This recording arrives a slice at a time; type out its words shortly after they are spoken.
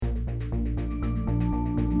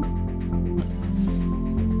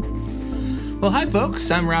Well, hi,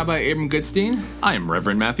 folks. I'm Rabbi Abram Goodstein. I am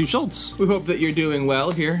Reverend Matthew Schultz. We hope that you're doing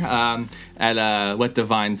well here at What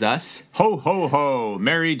Divines Us. Ho, ho, ho.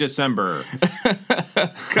 Merry December.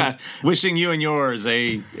 God. Wishing you and yours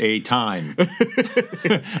a time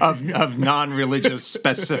of non-religious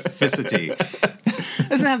specificity.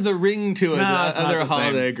 Doesn't have the ring to it that other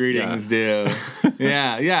holiday greetings do.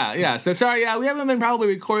 Yeah. So sorry, we haven't been probably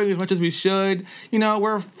recording as much as we should. You know,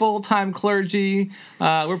 we're full-time clergy.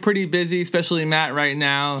 We're pretty busy, especially Matt right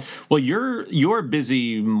now. Well, your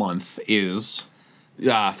busy month is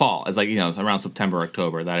fall. It's like, it's around September,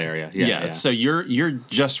 October, that area. Yeah. So you're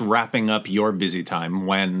just wrapping up your busy time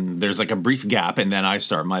when there's like a brief gap, and then I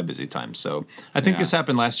start my busy time. So I think this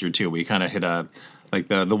happened last year too. We kind of hit the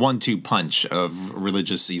 1-2 punch of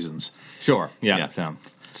religious seasons. Sure. Yeah. So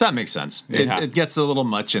that makes sense. It gets a little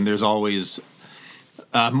much, and there's always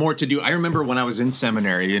more to do. I remember when I was in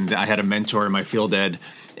seminary, and I had a mentor in my field ed,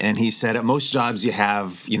 and he said at most jobs you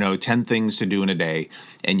have 10 things to do in a day,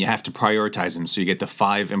 and you have to prioritize them so you get the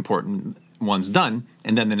 5 important ones done,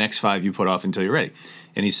 and then the next 5 you put off until you're ready.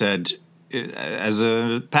 And he said, as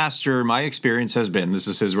a pastor, my experience has been, this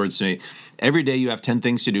is his words to me, every day you have 10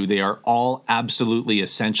 things to do. They are all absolutely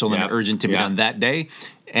essential and urgent to be done that day,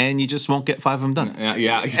 and you just won't get 5 of them done.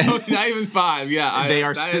 Yeah. Not even 5. Yeah,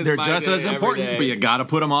 they're just as important, but you got to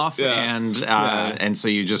put them off, and so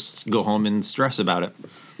you just go home and stress about it.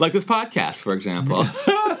 Like this podcast, for example.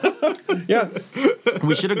 Yeah,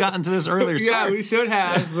 we should have gotten to this earlier. Yeah, we should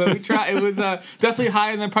have. But we tried. It was definitely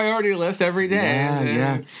high on the priority list every day.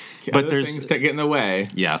 Yeah. But there's things that get in the way.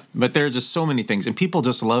 Yeah, but there are just so many things, and people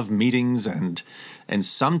just love meetings, and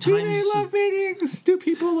sometimes do they love meetings? Do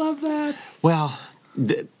people love that? Well,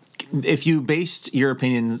 if you based your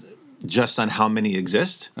opinions just on how many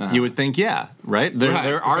exist, you would think, right?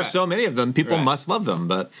 There are so many of them. People must love them,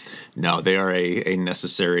 but no, they are a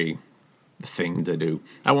necessary thing to do.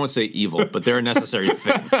 I won't say evil, but they're a necessary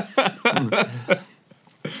thing.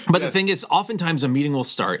 But the thing is, oftentimes a meeting will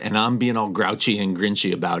start, and I'm being all grouchy and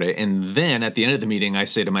grinchy about it, and then at the end of the meeting, I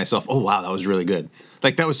say to myself, oh, wow, that was really good.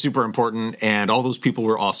 Like, that was super important, and all those people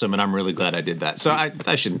were awesome, and I'm really glad I did that. So I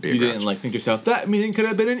shouldn't be a grouch. You didn't, think to yourself, that meeting could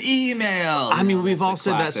have been an email. I mean, we've all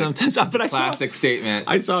said that sometimes. But classic statement.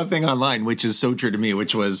 I saw a thing online, which is so true to me,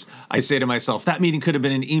 which was, I say to myself, that meeting could have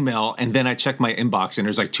been an email, and then I check my inbox, and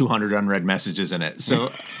there's like 200 unread messages in it.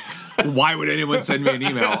 So why would anyone send me an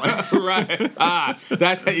email? Right.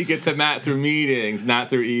 That's how you get to Matt through meetings, not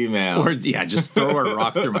through email. Or, just throw a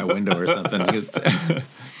rock through my window or something.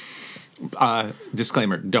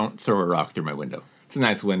 Disclaimer, don't throw a rock through my window. It's a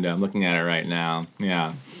nice window. I'm looking at it right now.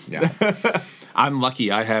 Yeah. I'm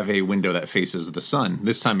lucky I have a window that faces the sun.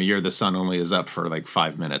 This time of year, the sun only is up for like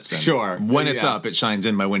 5 minutes. And sure. When it's up, it shines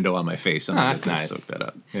in my window on my face. And that's nice. Soak that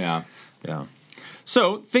up. Yeah.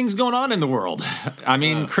 So, things going on in the world. I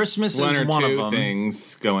mean, Christmas is one of them.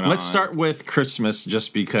 Things going on. Let's start with Christmas,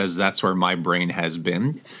 just because that's where my brain has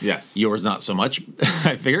been. Yes. Yours not so much,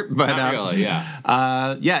 I figure. But, not really,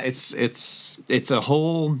 yeah. It's a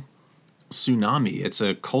whole tsunami. It's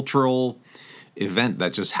a cultural event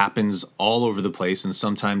that just happens all over the place, and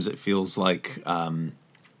sometimes it feels like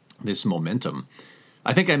this momentum.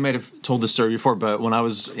 I think I might have told this story before, but when I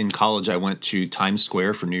was in college, I went to Times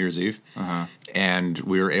Square for New Year's Eve, and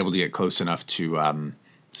we were able to get close enough to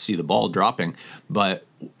see the ball dropping, but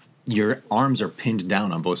your arms are pinned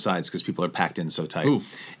down on both sides because people are packed in so tight. Ooh.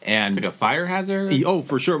 And like a fire hazard? Oh,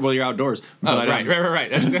 for sure. Well, you're outdoors. But, right.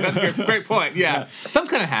 That's a great point. Yeah. Some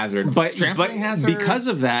kind of hazard. But hazard? Because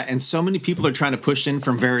of that, and so many people are trying to push in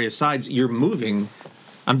from various sides, you're moving.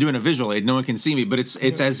 I'm doing a visual aid. No one can see me, but it's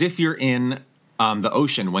as if you're in the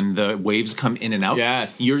ocean when the waves come in and out.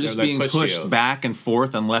 Yes. You're just being pushed back and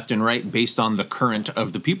forth and left and right based on the current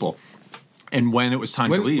of the people. And when it was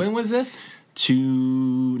time to leave. When was this?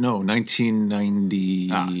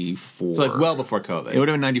 1994. So like well before COVID. It would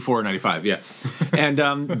have been 94 or 95, yeah. And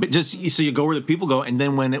but just so you go where the people go, and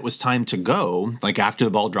then when it was time to go, like after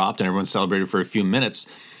the ball dropped and everyone celebrated for a few minutes,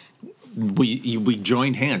 we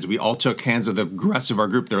joined hands. We all took hands of the rest of our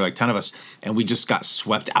group. There were like 10 of us, and we just got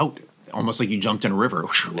swept out. Almost like you jumped in a river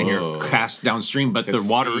and you're cast downstream, but the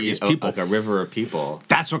water is people. Like a river of people.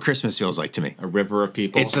 That's what Christmas feels like to me. A river of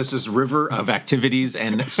people. It's just this river of activities,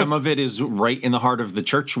 and some of it is right in the heart of the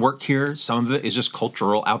church work here. Some of it is just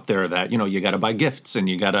cultural out there that, you got to buy gifts and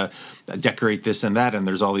you got to decorate this and that, and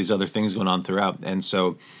there's all these other things going on throughout. And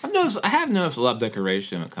so I have noticed a lot of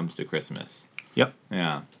decoration when it comes to Christmas. Yep.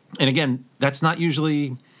 Yeah. And again, that's not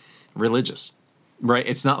usually religious. right?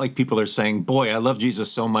 It's not like people are saying, boy, I love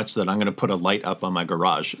Jesus so much that I'm going to put a light up on my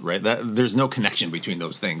garage, right? There's no connection between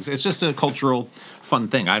those things. It's just a cultural fun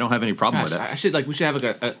thing. I don't have any problem with it. We should have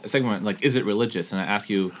a segment like, is it religious? And I ask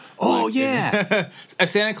you. Oh, yeah. A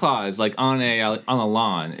Santa Claus, like on a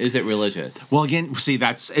lawn, is it religious? Well, again, see,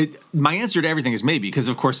 that's it. My answer to everything is maybe, because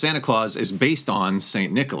of course Santa Claus is based on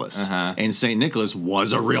Saint Nicholas, and Saint Nicholas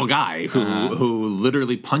was a real guy who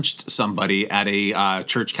literally punched somebody at a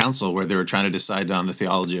church council where they were trying to decide on the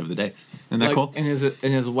theology of the day. Isn't that cool? In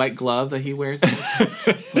his white glove that he wears,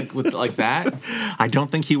 like that. I don't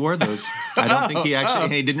think he wore those. I don't think he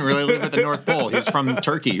actually. He didn't really live at the North Pole. He's from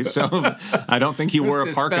Turkey, so I don't think he wore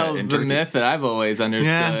a parka in Turkey. The myth that I've always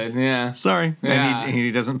understood. Yeah. Sorry. Yeah. And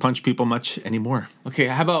he doesn't punch people much anymore. Okay.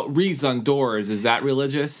 How about wreaths on doors? Is that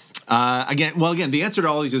religious? Again, the answer to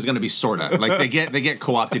all these is going to be sorta. Like they get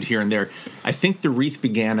co-opted here and there. I think the wreath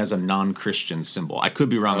began as a non-Christian symbol. I could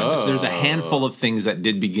be wrong on this. There's a handful of things that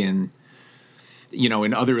did begin,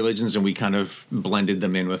 in other religions, and we kind of blended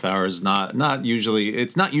them in with ours. Not usually.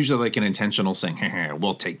 It's not usually like an intentional saying, hey,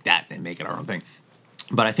 we'll take that and make it our own thing.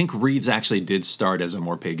 But I think wreaths actually did start as a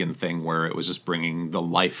more pagan thing, where it was just bringing the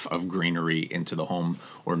life of greenery into the home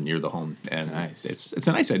or near the home, and nice. It's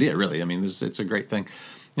a nice idea, really. I mean, it's a great thing.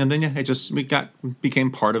 And then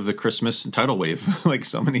became part of the Christmas tidal wave, like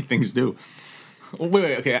so many things do.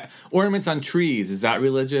 Wait, okay. Ornaments on trees, is that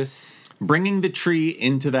religious? Bringing the tree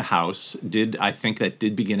into the house did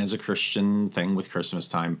begin as a Christian thing with Christmas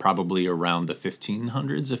time, probably around the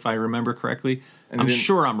 1500s, if I remember correctly. I'm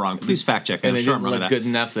sure I'm wrong. Please fact check. I'm sure I'm wrong. Good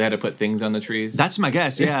enough, so they had to put things on the trees. That's my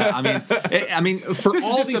guess. Yeah, I mean, for this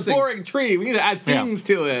all is just these a things, boring tree. We need to add things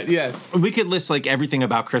to it. Yes, we could list like everything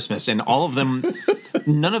about Christmas, and all of them.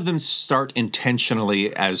 None of them start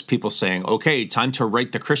intentionally as people saying, "Okay, time to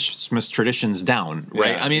write the Christmas traditions down."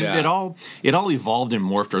 Right? Yeah, I mean, it all evolved and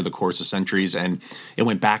morphed over the course of centuries, and it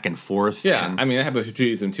went back and forth. Yeah, and, I mean, I have a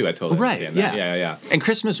Judaism too. I totally understand that. Yeah. And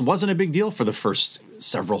Christmas wasn't a big deal for the first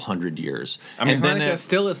several hundred years. I mean, Hanukkah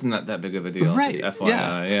still isn't that big of a deal. Right? Just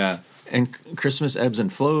FYI. Yeah. And Christmas ebbs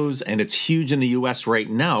and flows, and it's huge in the U.S. right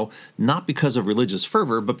now, not because of religious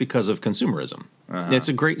fervor, but because of consumerism. It's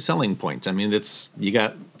a great selling point. I mean, you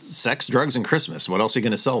got sex, drugs, and Christmas. What else are you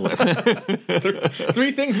going to sell with?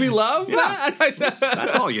 Three things we love? Yeah.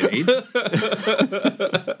 That's all you need.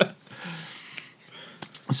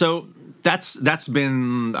 So that's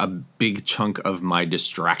been a big chunk of my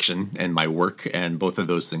distraction and my work, and both of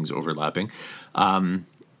those things overlapping.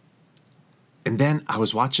 And then I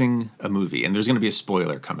was watching a movie, and there's going to be a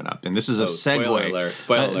spoiler coming up. And this is a segue.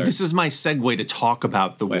 Spoiler alert. This is my segue to talk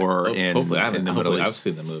about the war in the Middle East. I've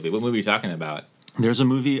seen the movie. What movie are you talking about? There's a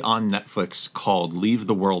movie on Netflix called Leave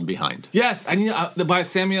the World Behind. Yes, I need by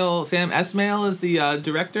Sam Esmail is the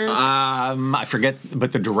director. I forget,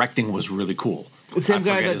 but the directing was really cool. The same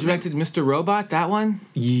guy that directed Mr. Robot, that one?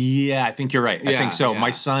 Yeah, I think you're right. I think so. Yeah.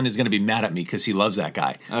 My son is going to be mad at me because he loves that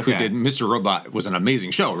guy. Who did Mr. Robot. Was an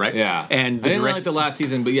amazing show, right? Yeah. And I didn't like the last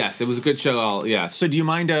season, but yes, it was a good show. Yes. So do you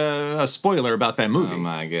mind a spoiler about that movie? Oh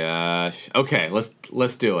my gosh. Okay,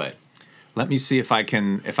 let's do it. Let me see if I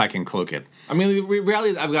can cloak it. I mean, the reality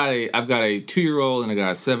is I've got a 2-year-old and I got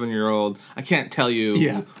a 7-year-old. I can't tell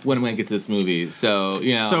you when I'm going to get to this movie. So,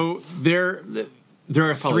 So there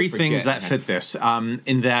are three things that fit this.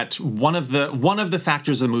 In that one of the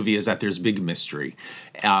factors of the movie is that there's big mystery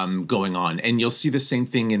going on, and you'll see the same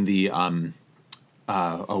thing in the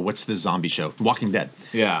what's the zombie show? Walking Dead.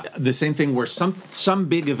 Yeah, the same thing where some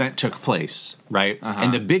big event took place, right?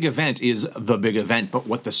 And the big event is the big event, but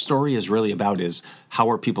what the story is really about is how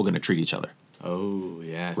are people going to treat each other. Oh,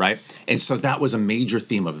 yes. Right? And so that was a major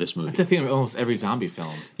theme of this movie. It's a theme of almost every zombie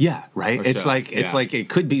film. Yeah, right? It's like it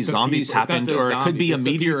could be zombies happened, or it could be a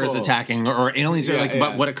meteor is attacking, or aliens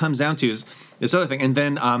but what it comes down to is this other thing. And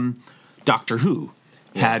then Doctor Who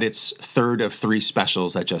had its third of 3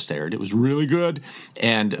 specials that just aired. It was really good.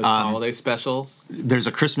 And holiday specials. There's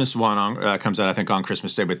a Christmas one comes out, I think, on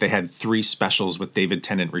Christmas Day, but they had 3 specials with David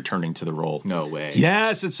Tennant returning to the role. No way.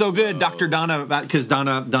 Yes, it's so good. Dr. Donna, because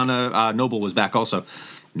Donna Noble was back also.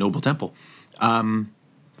 Noble Temple.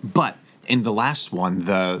 But in the last one,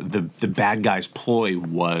 the bad guy's ploy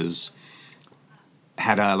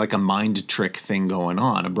had a mind trick thing going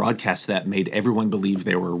on, a broadcast that made everyone believe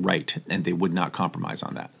they were right, and they would not compromise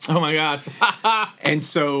on that. Oh my gosh. And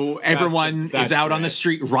so everyone is out on the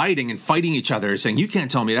street rioting and fighting each other, saying, you can't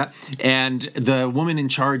tell me that. And the woman in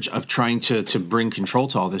charge of trying to bring control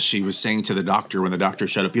to all this, she was saying to the doctor when the doctor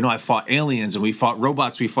showed up, I fought aliens and we fought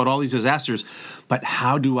robots, we fought all these disasters, but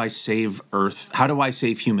how do I save Earth? How do I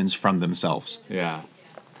save humans from themselves? Yeah.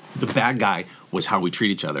 The bad guy was how we treat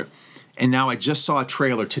each other. And now I just saw a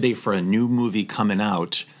trailer today for a new movie coming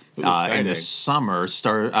out in the summer.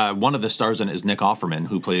 One of the stars in it is Nick Offerman,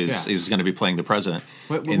 who is going to be playing the president.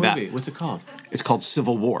 What movie? What's it called? It's called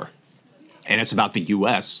Civil War. And it's about the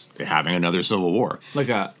U.S. having another civil war.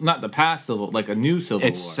 Not the past civil, like a new civil war.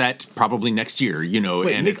 It's set probably next year, Wait,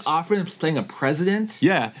 and Nick Offerman's playing a president?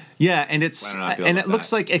 Yeah, and it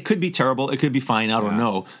looks like it could be terrible. It could be fine. I don't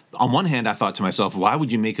know. On one hand, I thought to myself, why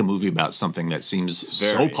would you make a movie about something that seems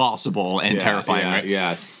so possible and terrifying, right?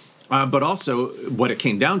 Yes. But also, what it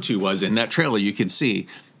came down to was, in that trailer, you could see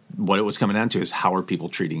what it was coming down to is how are people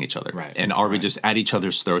treating each other, right? And are we just at each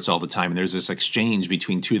other's throats all the time? And there's this exchange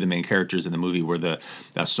between two of the main characters in the movie where the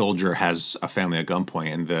soldier has a family at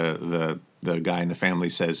gunpoint, and the guy in the family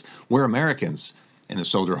says, "We're Americans." And the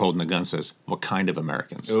soldier holding the gun says, "What kind of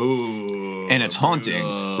Americans?" Ooh, and it's haunting,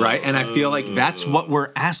 right? And I feel like that's what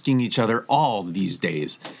we're asking each other all these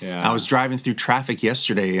days. Yeah. I was driving through traffic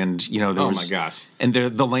yesterday, and there was, my gosh, and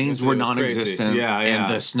the lanes were non-existent, and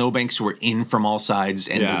the snowbanks were in from all sides,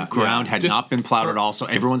 and the ground had not been plowed at all, so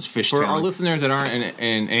everyone's fishtailing. For our listeners that aren't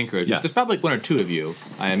in Anchorage, there's probably like one or two of you,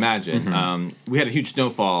 I imagine. Mm-hmm. We had a huge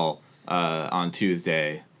snowfall on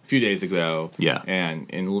Tuesday. Few days ago,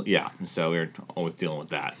 so we were always dealing with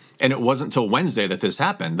that. And it wasn't until Wednesday that this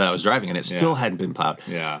happened that I was driving, and it still hadn't been plowed.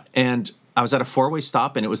 Yeah, and I was at a 4-way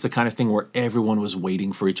stop, and it was the kind of thing where everyone was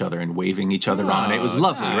waiting for each other and waving each other on. It was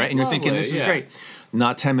lovely, right? And you're thinking, this is great.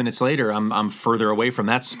 Not 10 minutes later, I'm further away from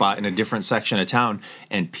that spot in a different section of town,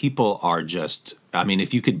 and people are just, I mean,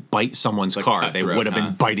 if you could bite someone's car, they would have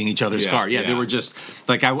been biting each other's car. Yeah, they were just,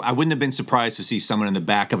 like, I wouldn't have been surprised to see someone in the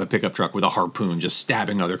back of a pickup truck with a harpoon just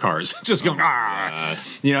stabbing other cars. Just going,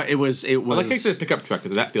 it was... Well, I think this pickup truck,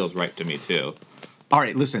 because that feels right to me, too. All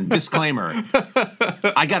right, listen, disclaimer.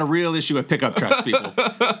 I got a real issue with pickup trucks, people.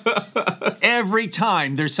 Every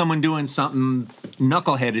time there's someone doing something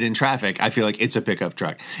knuckleheaded in traffic, I feel like it's a pickup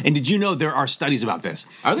truck. And did you know there are studies about this?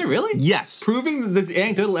 Are there really? Yes. Proving the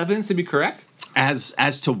anecdotal evidence to be correct? As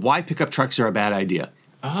to why pickup trucks are a bad idea.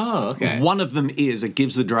 Oh, okay. One of them is it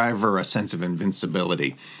gives the driver a sense of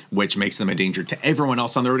invincibility, which makes them a danger to everyone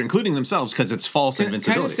else on the road, including themselves, because it's false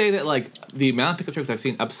invincibility. Can I just say that, like, the amount of pickup trucks I've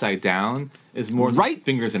seen upside down is more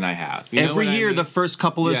fingers than I have. Every year, the first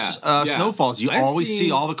couple of snowfalls, I've always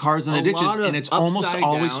see all the cars in the ditches, and it's almost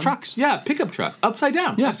always trucks. Yeah, pickup trucks, upside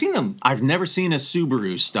down. Yeah. I've seen them. I've never seen a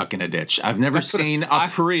Subaru stuck in a ditch. I've never seen a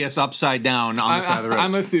Prius upside down on the side of the road.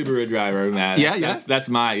 I'm a Subaru driver, man. Yeah. That's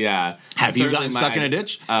my, Have you gotten stuck in a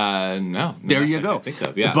ditch? No. There you go. I think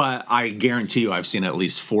of, yeah. But I guarantee you I've seen at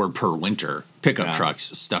least 4 per winter pickup trucks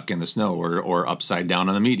stuck in the snow or upside down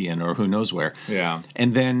on the median or who knows where. Yeah.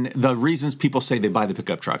 And then the reasons people say they buy the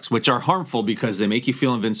pickup trucks, which are harmful because they make you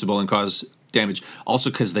feel invincible and cause damage, also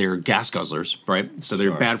because they are gas guzzlers, right? So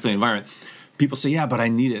they're bad for the environment. People say, but I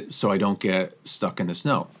need it so I don't get stuck in the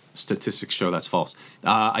snow. Statistics show that's false.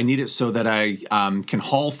 I need it so that I can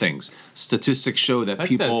haul things. Statistics show that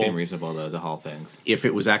people... That does seem reasonable, though, to haul things. If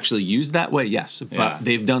it was actually used that way, yes. But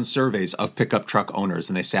they've done surveys of pickup truck owners,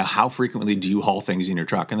 and they say, how frequently do you haul things in your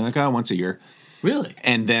truck? And they're like, once a year. Really?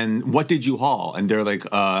 And then, what did you haul? And they're like,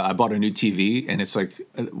 I bought a new TV. And it's like,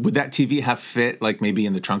 would that TV have fit, like, maybe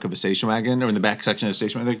in the trunk of a station wagon or in the back section of a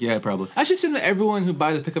station wagon? Like, probably. I should assume that everyone who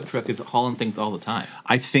buys a pickup truck is hauling things all the time.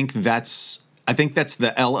 I think that's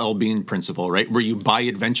the LL Bean principle, right? Where you buy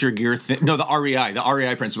adventure gear. The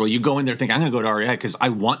REI principle. You go in there thinking, I'm going to go to REI because I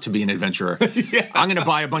want to be an adventurer. I'm going to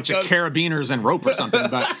buy a bunch of carabiners and rope or something.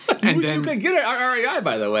 You can get at REI,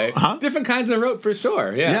 by the way. Huh? Different kinds of rope for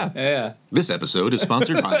sure. Yeah. This episode is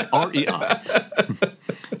sponsored by REI.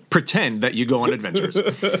 Pretend that you go on adventures.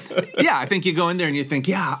 I think you go in there and you think,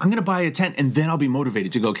 I'm going to buy a tent and then I'll be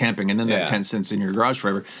motivated to go camping. And then that tent sits in your garage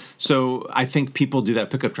forever. So I think people do that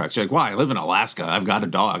pickup trucks. You're like, I live in Alaska. I've got a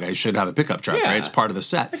dog. I should have a pickup truck, right? It's part of the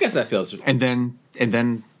set. I guess that feels... And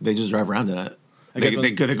then they just drive around in it.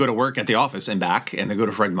 They go to work at the office and back, and they go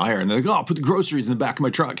to Fred Meyer, and they're like, I'll put the groceries in the back of my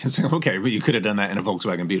truck. And say, okay, but you could have done that in a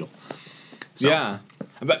Volkswagen Beetle. So. Yeah.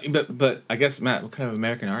 But I guess, Matt, what kind of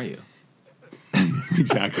American are you?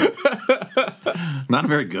 Exactly. Not a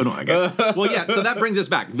very good one, I guess. Well, so that brings us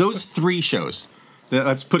back. Those 3 shows.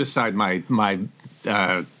 Let's put aside my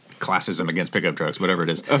classism against pickup trucks, whatever it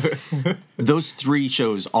is. Those 3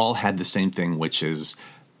 shows all had the same thing, which is,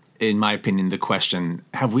 in my opinion, the question,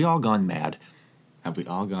 have we all gone mad? Have we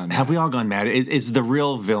all gone mad? Have we all gone mad? Is the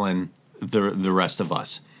real villain the rest of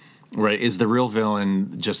us? Right? Is the real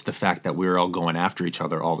villain just the fact that we're all going after each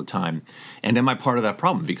other all the time? And am I part of that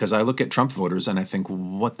problem? Because I look at Trump voters and I think,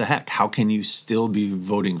 what the heck? How can you still be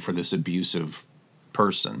voting for this abusive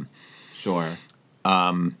person? Sure.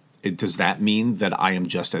 does that mean that I am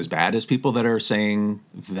just as bad as people that are saying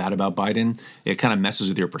that about Biden? It kind of messes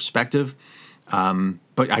with your perspective.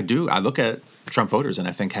 But I look at Trump voters and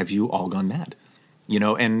I think, have you all gone mad?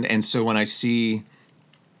 And so when I see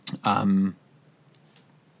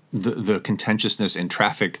the contentiousness in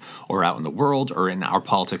traffic or out in the world or in our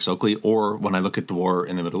politics locally, or when I look at the war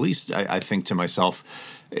in the Middle East, I think to myself,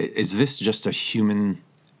 is this just a human...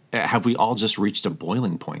 Have we all just reached a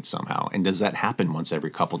boiling point somehow? And does that happen once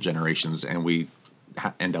every couple generations and we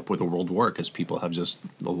end up with a world war because people have just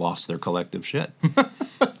lost their collective shit?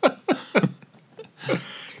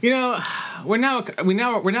 We're now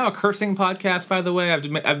a cursing podcast. By the way, I've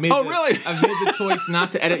made really? I've made the choice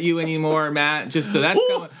not to edit you anymore, Matt. Just so that's Ooh,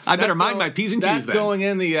 going. I better mind my P's and Q's. That's going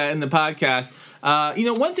in the podcast.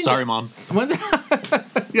 One thing. Sorry, Mom.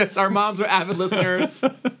 Yes, our moms are avid listeners.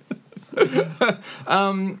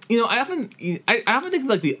 I often think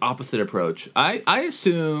like the opposite approach. I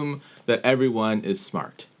assume that everyone is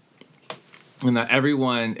smart. And that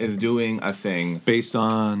everyone is doing a thing based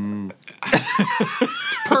on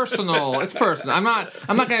it's personal. It's personal. I'm not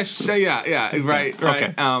gonna say right.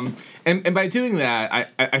 Okay. And by doing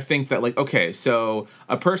that, I think that like, okay, so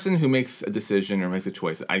a person who makes a decision or makes a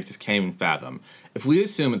choice, I just can't even fathom. If we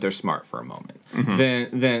assume that they're smart for a moment,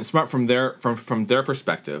 then smart from their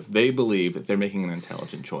perspective, they believe that they're making an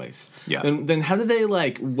intelligent choice. Yeah. Then how do they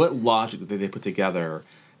what logic did they put together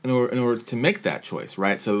in order to make that choice,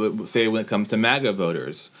 right? So say when it comes to MAGA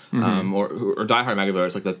voters, or diehard MAGA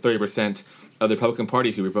voters, like the 30% of the Republican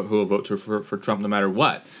Party who will vote for Trump no matter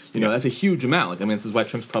what. That's a huge amount. This is why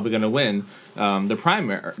Trump's probably going to win the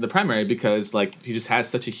primary because he just has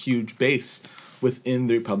such a huge base within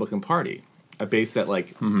the Republican Party, a base that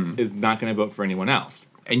is not going to vote for anyone else.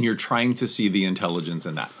 And you're trying to see the intelligence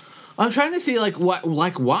in that. I'm trying to see why.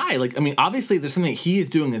 Obviously there's something he is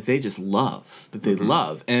doing that they just love,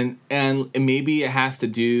 and maybe it has to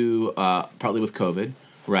do partly with COVID,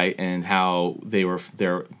 right? And how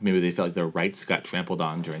maybe they felt like their rights got trampled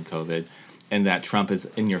on during COVID, and that Trump is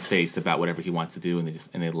in your face about whatever he wants to do, and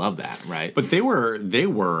they love that, right? But they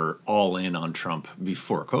were all in on Trump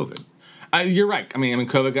before COVID. You're right.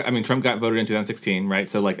 Trump got voted in 2016, right?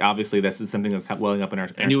 So obviously that's something that's welling up in our.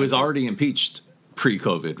 And he was already impeached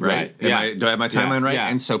pre-COVID, right? Do I have my timeline right? Yeah.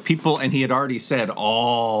 And so and he had already said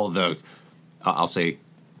all the, I'll say,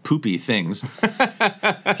 poopy things.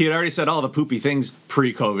 He had already said all the poopy things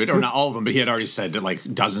pre-COVID, or not all of them, but he had already said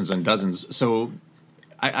dozens and dozens. So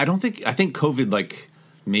I think COVID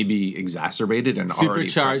maybe exacerbated and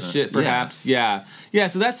supercharged it, perhaps. Yeah.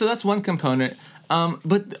 So that's one component.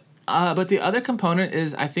 But the other component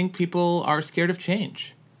is I think people are scared of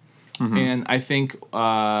change. And I think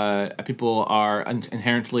people are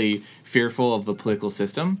inherently fearful of the political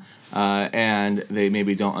system, and they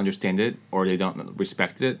maybe don't understand it, or they don't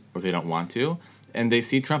respect it, or they don't want to. And they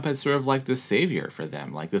see Trump as sort of this savior for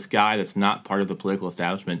them, this guy that's not part of the political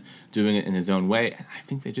establishment doing it in his own way. And I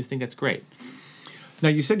think they just think that's great. Now,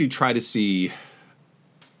 you said you try to see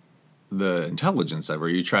the intelligence of it, or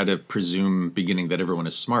you try to presume beginning that everyone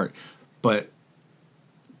is smart, but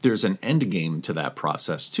there's an end game to that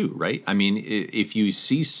process too, right? If you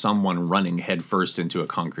see someone running headfirst into a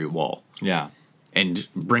concrete wall, and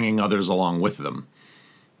bringing others along with them,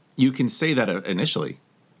 you can say that initially,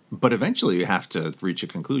 but eventually you have to reach a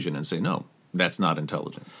conclusion and say, no, that's not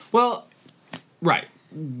intelligent. Well, right.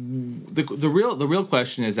 The real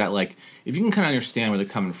question is that if you can kind of understand where they're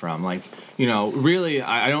coming from, really,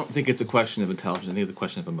 I don't think it's a question of intelligence. I think it's a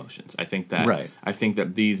question of emotions. I think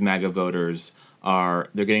that these MAGA voters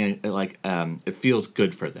they're getting it feels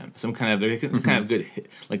good for them. Some kind of good hit,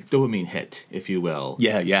 dopamine hit, if you will.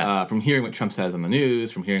 Yeah. From hearing what Trump says on the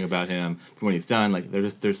news, from hearing about him, from what he's done,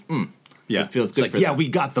 Yeah, it feels good for them. Yeah, we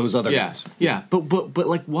got those other guys. Yeah, but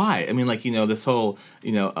why? This whole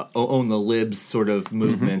own the libs sort of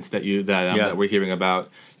movement that we're hearing about.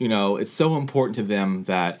 It's so important to them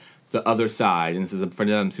that the other side, and for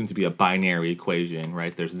them seems to be a binary equation,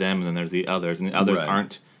 right? There's them and then there's the others, and the others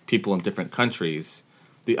aren't people in different countries.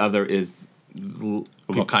 The other is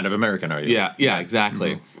what kind of American are you? Yeah,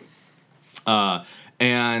 exactly.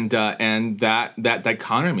 And that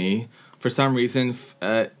dichotomy, for some reason,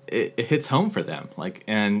 it hits home for them,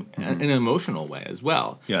 in an emotional way as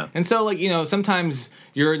well. Yeah. And so, sometimes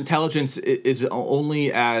your intelligence is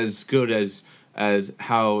only as good as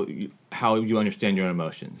how you understand your own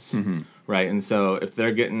emotions, right? And so if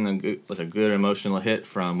they're getting a good emotional hit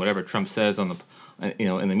from whatever Trump says on the,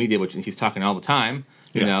 in the media, which he's talking all the time,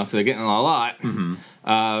 you know, so they're getting a lot. They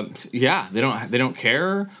don't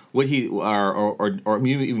care what he or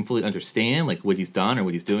maybe even fully understand like what he's done or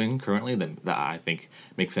what he's doing currently. That I think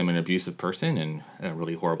makes him an abusive person and a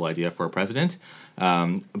really horrible idea for a president.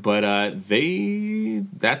 But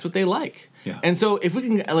that's what they like. Yeah. And so if we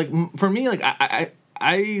can, like, for me, like I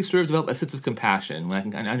sort of develop a sense of compassion when I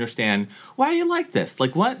can understand why are you like this?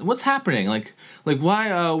 Like what's happening? Like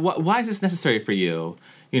why is this necessary for you?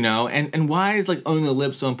 You know, and why is like owning the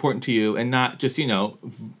libs so important to you and not just, you know,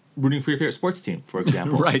 rooting for your favorite sports team, for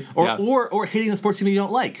example, right? Or hating the sports team you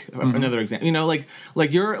don't like. Another example, you know, like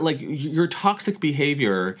your toxic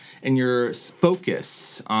behavior and your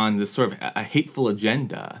focus on this sort of a hateful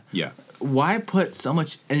agenda. Yeah. Why put so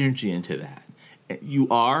much energy into that? You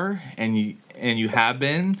are and you have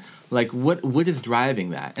been. Like what is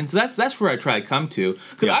driving that? And so that's where I try to come to,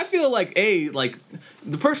 because I feel like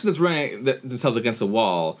the person that's running themselves against the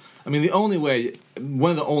wall. I mean,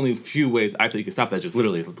 one of the only few ways I think you can stop that is just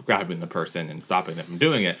literally grabbing the person and stopping them from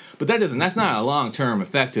doing it. But that's not a long-term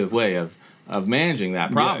effective way of managing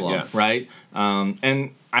that problem, right?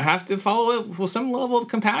 And I have to follow it with some level of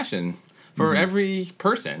compassion for every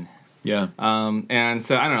person. Yeah. And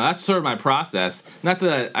so I don't know. That's sort of my process. Not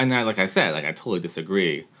that like I said, like I totally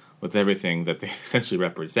disagree with everything that they essentially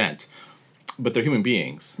represent, but they're human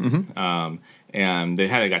beings, and they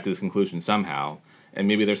had to got to this conclusion somehow, and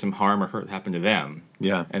maybe there's some harm or hurt that happened to them,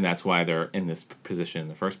 and that's why they're in this position in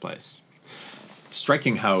the first place.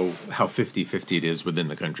 Striking how 50-50 it is within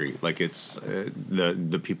the country. Like it's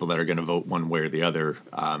the people that are going to vote one way or the other.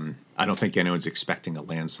 I don't think anyone's expecting a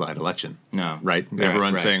landslide election. No, right?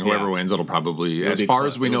 Everyone's saying whoever wins, it'll probably, as far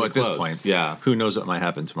as we know at this point. Yeah, who knows what might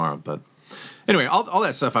happen tomorrow, but. Anyway, all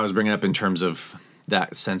that stuff I was bringing up in terms of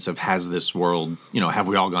that sense of has this world, you know, have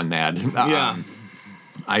we all gone mad?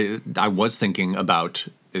 I was thinking about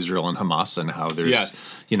Israel and Hamas and how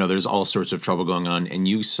there's, you know, there's all sorts of trouble going on. And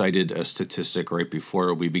you cited a statistic right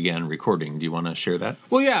before we began recording. Do you want to share that?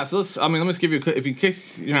 Well, yeah. So let me just give you in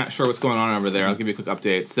case you're not sure what's going on over there, I'll give you a quick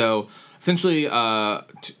update. So essentially, a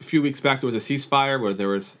few weeks back, there was a ceasefire where there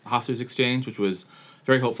was hostage exchange, which was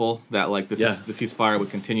very hopeful that like the ceasefire would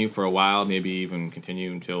continue for a while, maybe even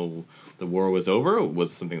continue until the war was over. It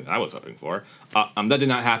was something that I was hoping for. That did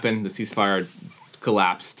not happen. The ceasefire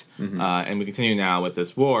collapsed, and we continue now with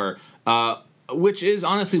this war, which is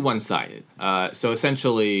honestly one-sided. So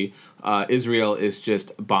essentially, Israel is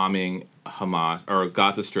just bombing Hamas or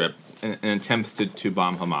Gaza Strip and attempts to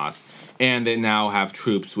bomb Hamas, and they now have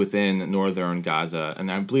troops within northern Gaza,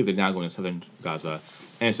 and I believe they're now going to southern Gaza,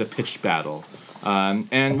 and it's a pitched battle.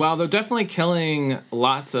 And while they're definitely killing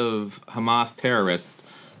lots of Hamas terrorists,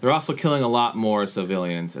 they're also killing a lot more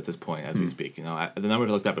civilians at this point as we speak. You know, the numbers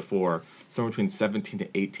I looked at before, somewhere between 17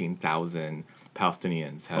 to 18,000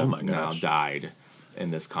 Palestinians have now died in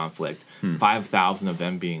this conflict. 5,000 of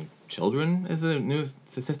them being children is a new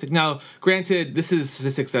statistic. Now, granted, this is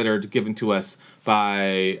statistics that are given to us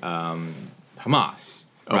by Hamas,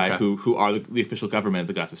 right? Who are the official government of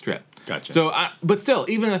the Gaza Strip. Gotcha. So, but still,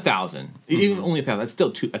 even 1,000, even only 1,000, that's still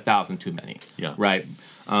 1,000 too many. Yeah. Right.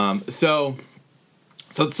 So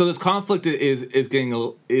this conflict is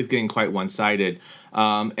getting quite one-sided,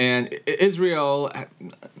 and Israel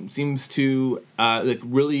seems to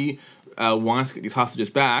really wants to get these hostages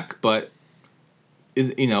back, but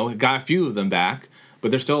got a few of them back, but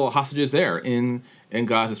there's still hostages there in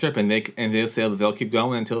Gaza Strip, and they say that they'll keep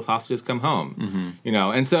going until the hostages come home.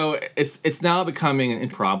 And so it's now becoming a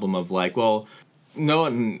problem of like, well, no,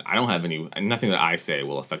 I don't have nothing that I say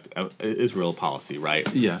will affect Israel policy, right?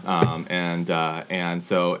 Yeah. And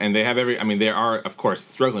they have they are of course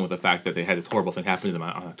struggling with the fact that they had this horrible thing happen to them on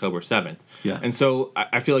October 7th. Yeah. And so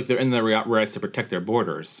I feel like they're in their rights to protect their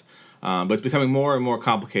borders, but it's becoming more and more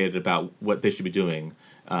complicated about what they should be doing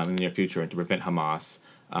in the near future and to prevent Hamas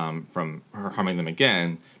from harming them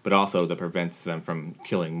again, but also that prevents them from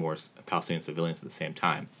killing more Palestinian civilians at the same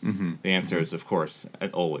time. The answer is, of course,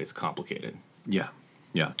 always complicated. Yeah.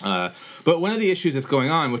 But one of the issues that's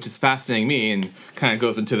going on, which is fascinating me and kind of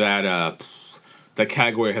goes into that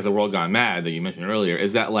category, has the world gone mad, that you mentioned earlier,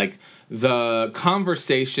 is that like the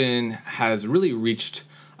conversation has really reached,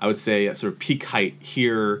 I would say, a sort of peak height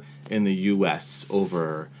here in the U.S.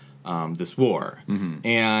 over this war,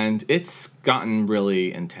 and it's gotten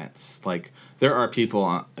really intense. Like there are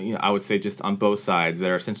people, I would say, just on both sides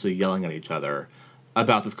that are essentially yelling at each other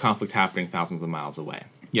about this conflict happening thousands of miles away.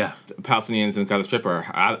 Palestinians in Gaza Strip are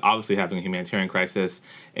obviously having a humanitarian crisis,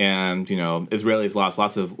 and Israelis lost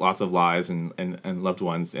lots of lives and loved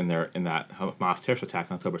ones in that Hamas terrorist attack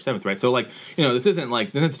on October 7th, right? So this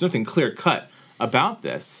isn't there's nothing clear cut about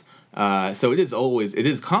this. So it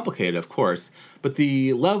is complicated, of course, but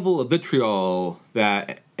the level of vitriol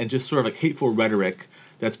and just sort of hateful rhetoric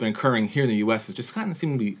that's been occurring here in the U.S. is just kind of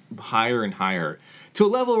seeming to be higher and higher to a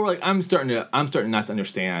level where I'm starting not to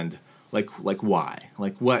understand why,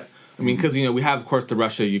 what. I mean, because we have, of course, the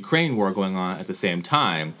Russia-Ukraine war going on at the same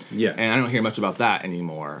time, and I don't hear much about that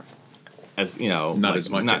anymore. As not as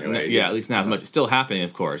much. Anyway, at least not as much. It's still happening,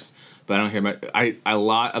 of course, but I don't hear much. A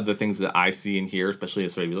lot of the things that I see and hear, especially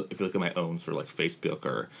if you look at my own sort of Facebook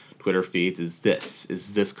or Twitter feeds, is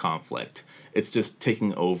this conflict. It's just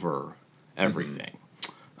taking over everything.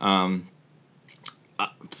 I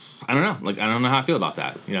don't know. I don't know how I feel about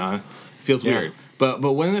that. It feels weird. But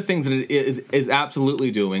one of the things that it is absolutely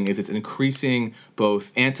doing is it's increasing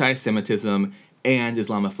both anti-Semitism and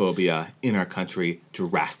Islamophobia in our country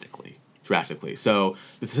drastically. So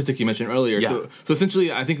the statistic you mentioned earlier. So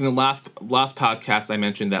essentially, I think in the last podcast I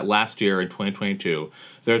mentioned that last year in 2022,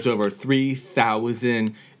 there's over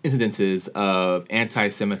 3,000 incidences of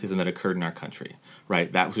anti-Semitism that occurred in our country. Right,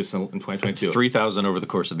 that was just in 2022. 3,000 over the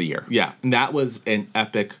course of the year. Yeah, and that was an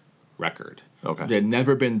epic record. Okay. There had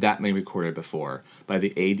never been that many recorded before by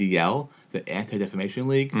the ADL, the Anti-Defamation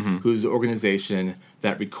League, who's the organization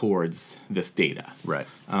that records this data. Right.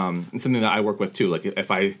 It's something that I work with, too.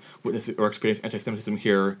 If I witness or experience anti-Semitism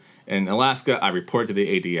here in Alaska, I report to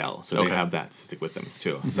the ADL. So they have that statistic with them,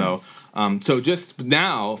 too. So just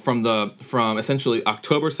now, from essentially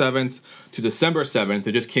October 7th to December 7th,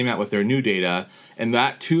 they just came out with their new data. And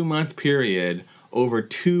that 2-month period, over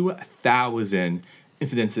 2,000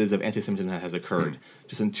 incidences of anti-Semitism that has occurred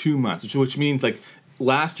just in 2 months, which means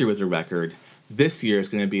last year was a record. This year is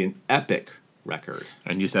going to be an epic record.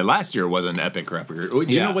 And you said last year was an epic record. Do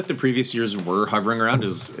you know what the previous years were hovering around?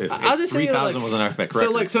 If 3,000 was an epic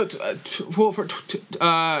record. For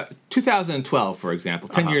 2012, for example,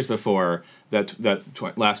 10 years before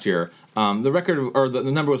last year, the record or the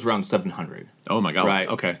number was around 700. Oh my God! Right.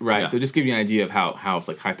 Okay. Right. Yeah. So just give you an idea of how it's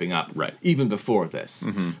hyping up. Right. Even before this,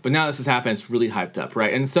 but now this has happened. It's really hyped up.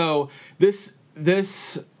 Right. And so this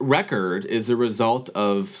record is a result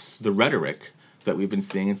of the rhetoric that we've been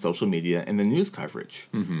seeing in social media and the news coverage.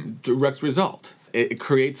 Direct result. It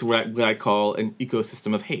creates what I call an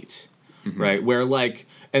ecosystem of hate. Right, where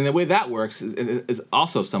and the way that works is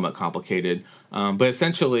also somewhat complicated, but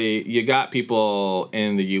essentially you got people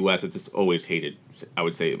in the U.S. that just always hated, I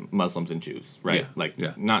would say, Muslims and Jews, right? Not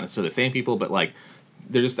necessarily the same people, but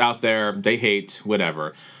they're just out there, they hate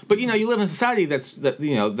whatever. But you live in a society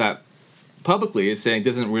that publicly is saying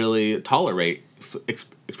doesn't really tolerate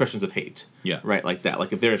expressions of hate. Yeah. Right, like that.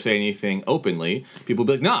 If they're saying anything openly, people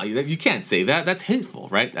will be no, you can't say that. That's hateful,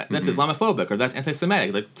 right? That's Islamophobic or that's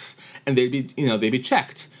anti-Semitic. And they'd be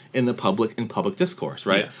checked in public discourse,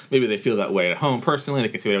 right? Yeah. Maybe they feel that way at home personally. They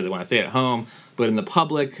can say whatever they want to say at home, but in the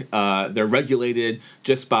public, they're regulated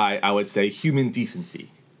just by, I would say, human decency.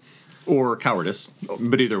 Or cowardice,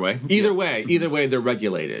 but either way. Either way, they're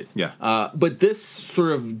regulated. Yeah. But this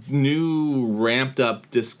sort of new ramped up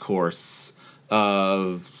discourse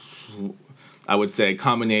of, I would say, a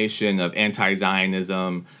combination of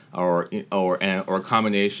anti-Zionism or a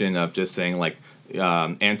combination of just saying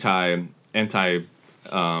anti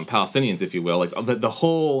Palestinians, if you will, the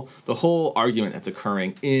whole argument that's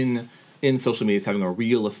occurring in social media is having a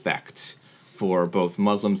real effect for both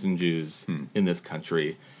Muslims and Jews in this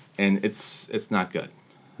country, and it's not good.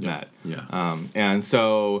 Matt. Yeah. And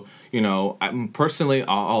so, personally,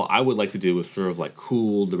 all I would like to do is sort of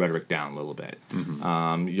cool the rhetoric down a little bit.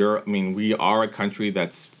 We are a country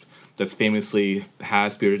that's famously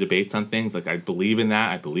has spirited debates on things. I believe in that.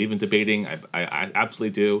 I believe in debating. I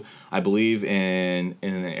absolutely do. I believe in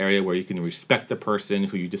an area where you can respect the person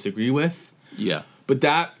who you disagree with. Yeah. But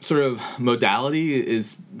that sort of modality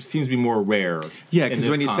seems to be more rare. Yeah, because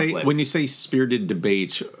when you say spirited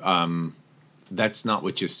debate, that's not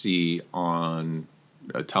what you see on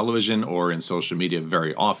television or in social media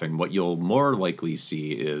very often. What you'll more likely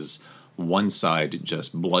see is one side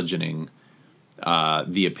just bludgeoning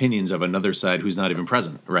the opinions of another side who's not even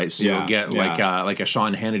present, right? So you'll get like a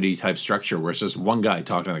Sean Hannity type structure where it's just one guy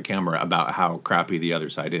talking on the camera about how crappy the other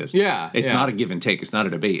side is. It's not a give and take. It's not a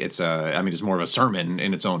debate. It's it's more of a sermon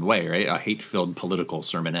in its own way, right? A hate-filled political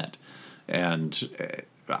sermonette. And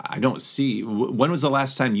I don't see. When was the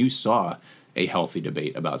last time you saw a healthy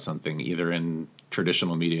debate about something, either in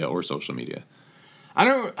traditional media or social media? I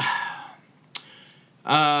don't.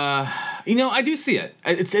 I do see it.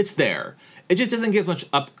 It's there. It just doesn't get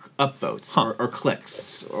much upvotes or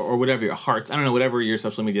clicks or whatever your hearts. I don't know, whatever your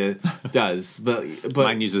social media does. But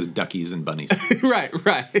mine uses duckies and bunnies. right.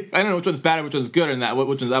 I don't know which one's bad and which one's good in that.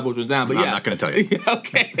 Which one's up, which one's down. But I'm not going to tell you.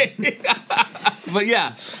 Okay. But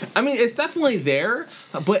yeah, I mean, it's definitely there.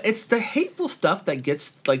 But it's the hateful stuff that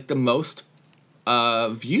gets like the most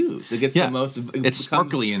views. It gets the most. It's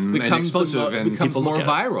sparkly and explosive, and becomes more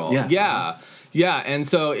viral. Yeah, and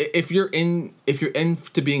so if you're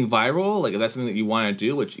into being viral, like if that's something that you want to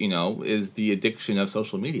do, which is the addiction of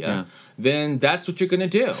social media, then that's what you're gonna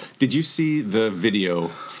do. Did you see the video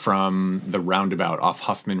from the roundabout off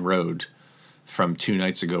Huffman Road from 2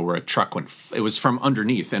 nights ago, where a truck went? It was from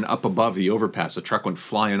underneath and up above the overpass. A truck went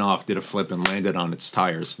flying off, did a flip, and landed on its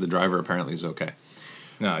tires. The driver apparently is okay.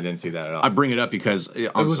 No, I didn't see that at all. I bring it up because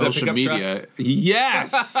on social media,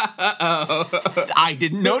 yes, I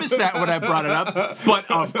didn't notice that when I brought it up, but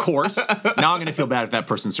of course, now I'm going to feel bad if that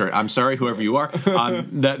person's hurt. I'm sorry, whoever you are.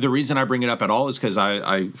 The reason I bring it up at all is because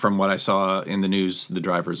I, from what I saw in the news, the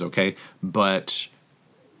driver's okay, but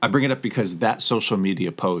I bring it up because that social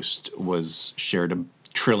media post was shared a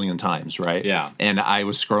trillion times, right? Yeah. And I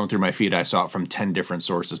was scrolling through my feed. I saw it from 10 different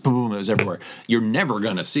sources. Boom, it was everywhere. You're never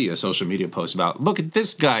going to see a social media post about, look at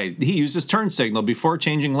this guy. He used his turn signal before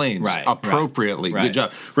changing lanes appropriately. Right. Good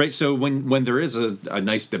job. Right. So when there is a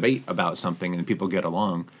nice debate about something and people get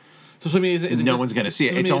along, social media isn't no one's going to see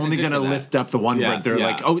it. It's only going to lift up the one where they're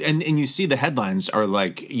like, oh, and you see the headlines are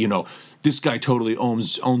like, this guy totally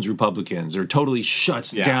owns Republicans or totally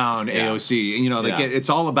shuts down AOC.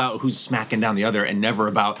 It's all about who's smacking down the other and never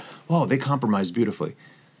about, whoa, they compromised beautifully.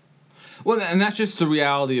 Well, and that's just the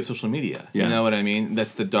reality of social media. Yeah. You know what I mean?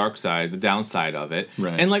 That's the dark side, the downside of it.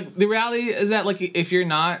 Right. And like the reality is that like if you're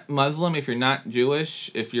not Muslim, if you're not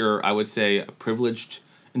Jewish, if you're, I would say, a privileged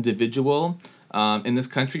individual in this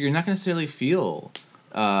country, you're not going to necessarily feel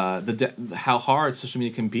how hard social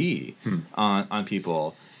media can be on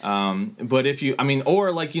people. But if you,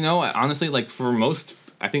 honestly, like for most,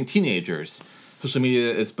 I think teenagers, social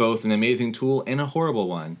media is both an amazing tool and a horrible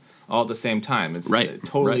one all at the same time. It's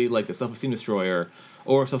totally like a self-esteem destroyer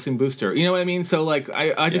or a self-esteem booster. You know what I mean? So like,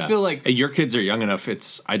 I just feel like your kids are young enough.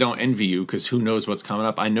 I don't envy you because who knows what's coming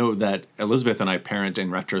up. I know that Elizabeth and I parent in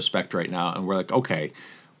retrospect right now, and we're like, okay,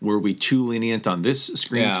 were we too lenient on this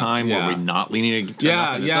screen time? Were we not lenient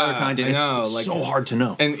enough on this other kind? And it's so hard to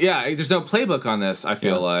know. And there's no playbook on this, I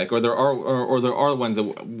feel like. Or there are ones that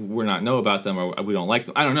we not know about them or we don't like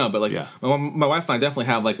them. I don't know, but like my wife and I definitely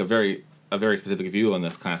have like a very specific view on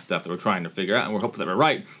this kind of stuff that we're trying to figure out, and we're hoping that we're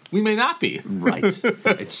right. We may not be. Right.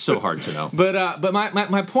 It's so hard to know. But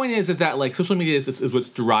my point is that like social media is what's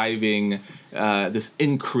driving this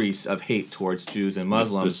increase of hate towards Jews and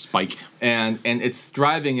Muslims. This spike. And it's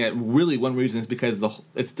driving it. Really, one reason is because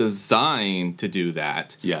it's designed to do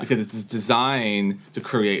that. Yeah. Because it's designed to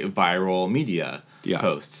create viral media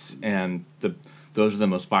posts, and those are the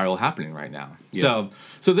most viral happening right now. Yeah.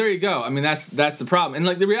 So there you go. I mean, that's the problem. And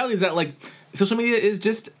like the reality is that like social media is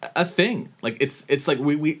just a thing. Like it's like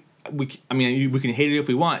we can hate it if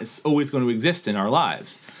we want. It's always going to exist in our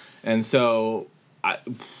lives. And so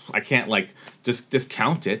I can't like just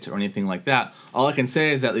discount it or anything like that. All I can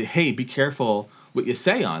say is that like, hey, be careful what you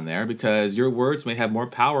say on there because your words may have more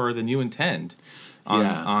power than you intend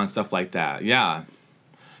on stuff like that. Yeah.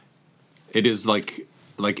 It is like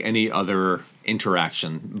any other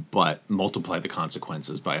interaction, but multiply the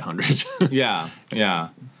consequences by 100. Yeah.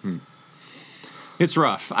 It's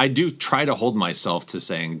rough. I do try to hold myself to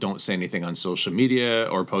saying don't say anything on social media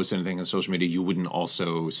or post anything on social media you wouldn't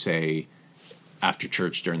also say after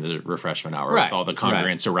church during the refreshment hour with all the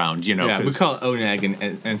congregants around, Yeah, we call it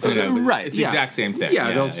oneg and synagogue. Right. It's the exact same thing.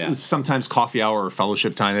 Yeah, sometimes coffee hour or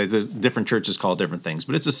fellowship time. Different churches call it different things,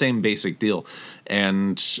 but it's the same basic deal.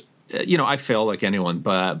 And I fail like anyone,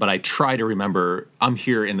 but I try to remember I'm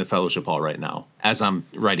here in the fellowship hall right now as I'm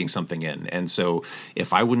writing something in. And so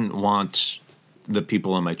if I wouldn't want the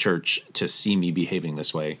people in my church to see me behaving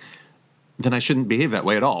this way, then I shouldn't behave that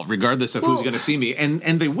way at all, regardless of who's going to see me. And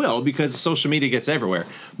they will because social media gets everywhere.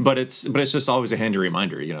 But it's just always a handy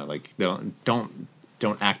reminder, like don't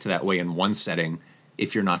act that way in one setting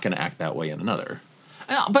if you're not going to act that way in another.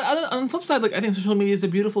 But on the flip side, like I think social media is a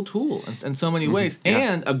beautiful tool in so many ways,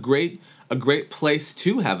 and a great place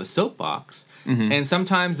to have a soapbox. Mm-hmm. And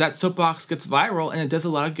sometimes that soapbox gets viral, and it does a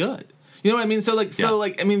lot of good. You know what I mean? So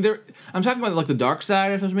I'm talking about like the dark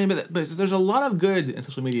side of social media, but there's a lot of good in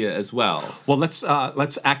social media as well. Well, let's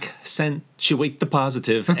accentuate the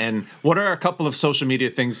positive. And what are a couple of social media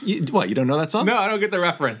things? You don't know that song? No, I don't get the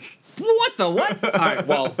reference. What the what? All right,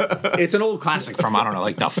 well, it's an old classic from, I don't know,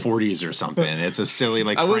 like the 40s or something. It's a silly,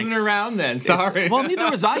 like, I wasn't around then, sorry. Well, neither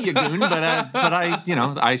was I, you goon, but I,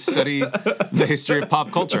 I study the history of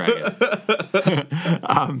pop culture, I guess.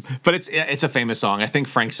 But it's a famous song. I think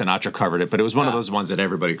Frank Sinatra covered it, but it was one of those ones that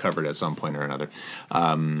everybody covered at some point or another.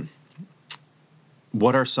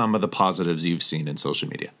 What are some of the positives you've seen in social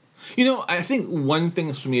media? I think one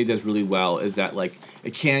thing social media does really well is that, like,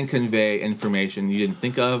 it can convey information you didn't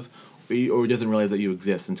think of, or doesn't realize that you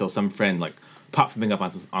exist until some friend, like, pops something up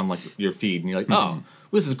on like, your feed, and you're like, oh,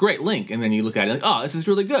 well, this is a great link, and then you look at it like, oh, this is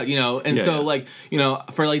really good, like,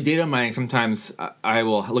 for, like, data mining, sometimes I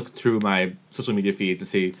will look through my social media feeds to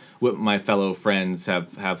see what my fellow friends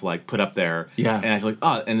have like, put up there, and I go like,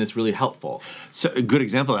 oh, and it's really helpful. So a good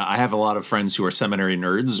example, I have a lot of friends who are seminary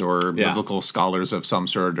nerds or biblical scholars of some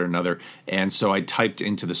sort or another, and so I typed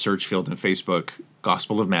into the search field in Facebook,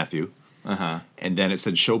 Gospel of Matthew, and then it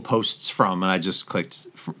said show posts from, and I just clicked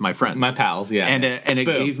my friends, my pals, and it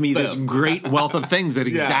gave me this great wealth of things that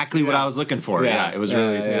exactly what I was looking for. It was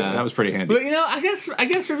really that was pretty handy. But I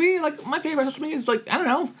guess for me, like, my favorite social media is, like, I don't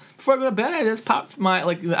know, before I go to bed, I just pop I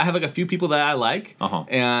have like a few people that I like,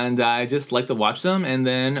 and I just like to watch them, and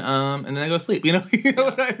then I go to sleep. You know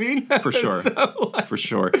what I mean? For sure, for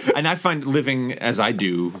sure. And I find living as I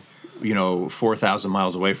do, 4,000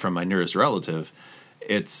 miles away from my nearest relative,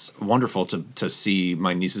 it's wonderful to see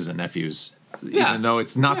my nieces and nephews, even though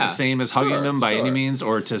it's not the same as hugging them by any means,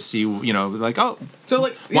 or to see, like, oh, so,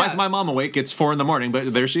 like, why is my mom awake? It's 4 a.m,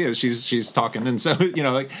 but there she is. She's talking, and so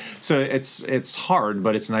so it's hard,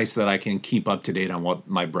 but it's nice that I can keep up to date on what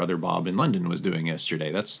my brother Bob in London was doing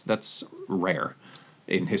yesterday. That's rare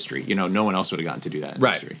in history. No one else would have gotten to do that in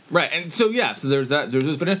history. Right. And so, so there's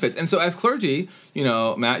those benefits. And so as clergy,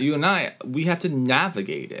 Matt, you and I, we have to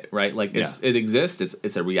navigate it, right? Like, it exists,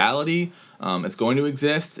 it's a reality, it's going to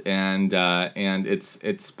exist, and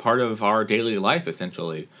it's part of our daily life,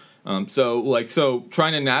 essentially. So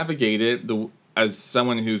trying to navigate it as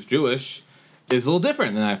someone who's Jewish is a little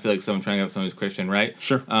different than I feel like someone trying to have someone who's Christian, right?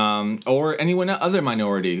 Sure. Or anyone other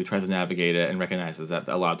minority who tries to navigate it and recognizes that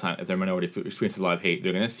a lot of time, if their minority experiences a lot of hate,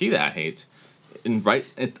 they're going to see that hate right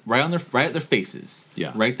at their faces,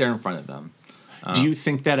 right there in front of them. Do you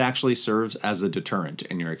think that actually serves as a deterrent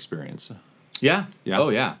in your experience? Yeah. Oh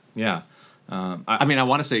yeah. Yeah. I mean, I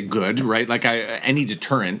want to say good, right? Like any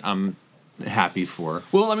deterrent, I'm happy for.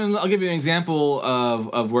 Well, I mean, I'll give you an example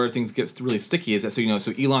of where things get really sticky. Is that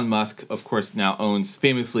so Elon Musk, of course, now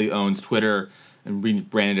famously owns Twitter and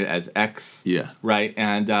rebranded it as X. Yeah. Right.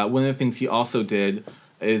 And one of the things he also did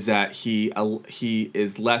is that he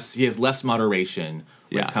has less moderation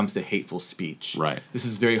when it comes to hateful speech. Right. This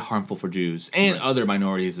is very harmful for Jews and other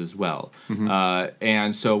minorities as well.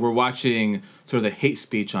 And so we're watching sort of the hate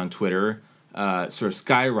speech on Twitter sort of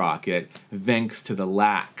skyrocket thanks to the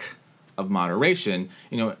lack of moderation.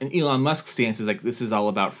 And Elon Musk's stance is like, this is all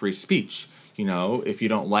about free speech. If you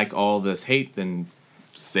don't like all this hate, then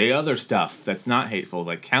say other stuff that's not hateful,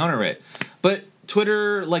 like counter it. But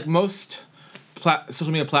Twitter, like most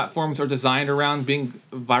social media platforms, are designed around being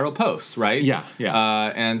viral posts, right? Yeah.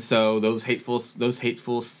 And so those hateful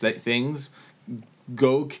things can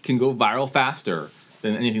go viral faster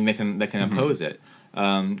than anything that can oppose it.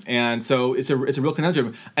 And so it's a real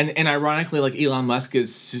conundrum. And ironically, like, Elon Musk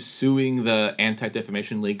is suing the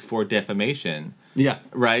Anti-Defamation League for defamation. Yeah.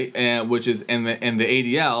 Right. And the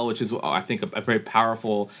ADL, which is, I think, a very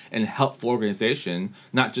powerful and helpful organization,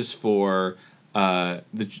 not just for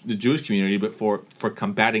the Jewish community, but for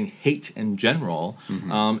combating hate in general,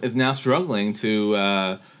 is now struggling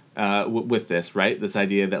to with this, right? This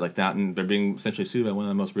idea that, like, they're being essentially sued by one of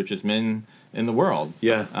the most richest men in the world.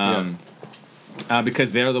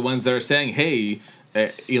 Because they're the ones that are saying, hey,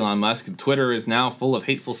 Elon Musk, Twitter is now full of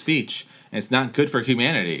hateful speech, and it's not good for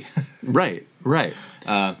humanity. Right.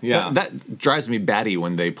 That drives me batty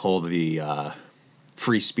when they pull the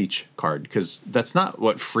free speech card, because that's not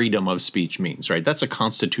what freedom of speech means, right? That's a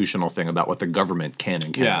constitutional thing about what the government can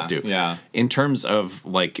and cannot do. Yeah. In terms of,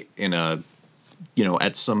 like, in a,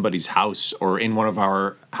 at somebody's house or in one of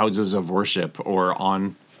our houses of worship or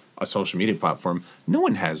on a social media platform, no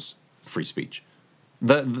one has free speech.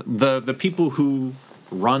 The people who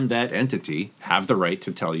run that entity have the right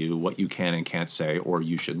to tell you what you can and can't say, or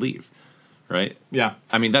you should leave. Right? Yeah.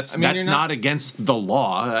 I mean, that's not against the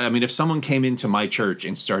law. I mean, if someone came into my church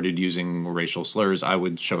and started using racial slurs, I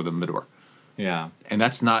would show them the door. Yeah. And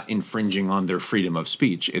that's not infringing on their freedom of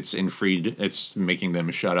speech. It's making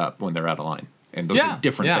them shut up when they're out of line. And those are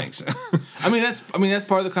different things. I mean, that's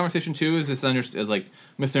part of the conversation too. Is like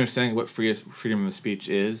misunderstanding what freedom of speech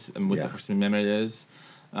is and what the First Amendment is.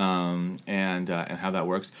 and how that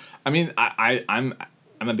works. I mean, I'm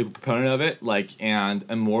a big proponent of it, and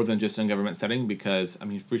more than just in government setting, because I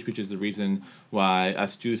mean, free speech is the reason why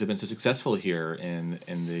us Jews have been so successful here in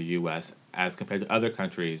the U.S. as compared to other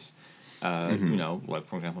countries. Like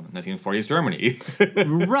for example, 1940s Germany.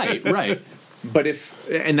 Right. But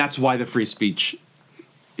and that's why the free speech,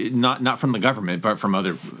 not from the government, but from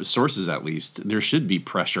other sources at least, there should be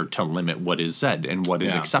pressure to limit what is said and what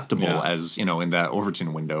is acceptable as, in that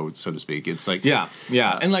Overton window, so to speak. It's like... Yeah.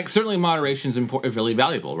 And certainly moderation is really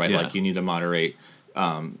valuable, right? Yeah. You need to moderate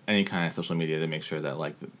any kind of social media to make sure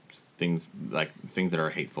that things that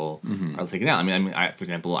are hateful are taken down. I mean, for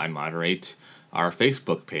example, I moderate our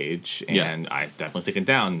Facebook page, and I've definitely taken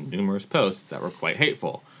down numerous posts that were quite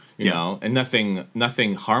hateful, you know, and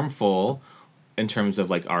nothing harmful in terms of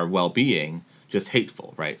our well-being, just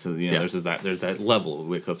hateful, right? So there's that level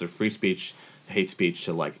when it goes to free speech, hate speech,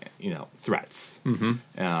 to threats,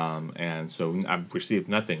 and so I've received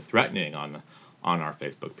nothing threatening on our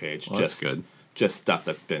Facebook page. Well, that's good. Just stuff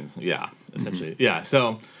that's been essentially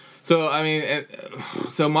So I mean,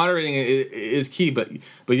 so moderating is key, but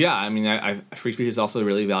yeah, I mean, free speech is also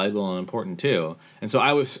really valuable and important too. And so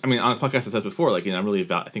on this podcast I've said before,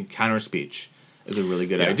 I think counter speech is a really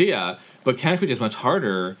good idea, but counter speech is much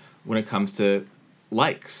harder when it comes to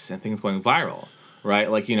likes and things going viral, right?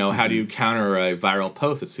 How do you counter a viral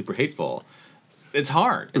post that's super hateful? It's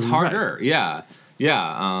hard. It's harder. Right.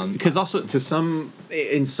 Yeah. Because also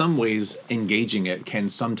in some ways, engaging it can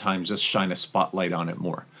sometimes just shine a spotlight on it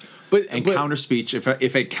more. But counter speech,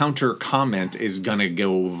 if a counter comment is gonna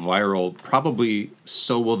go viral, probably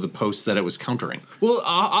so will the post that it was countering. Well,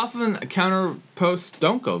 often counter posts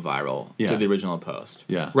don't go viral to the original post.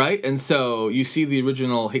 Yeah. Right, and so you see the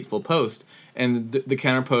original hateful post, and the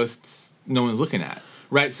counter posts no one's looking at.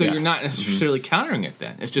 Right, so you're not necessarily countering it.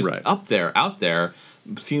 Then it's just out there,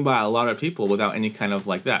 seen by a lot of people without any kind of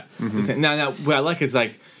that. Now, what I like is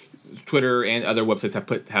Twitter and other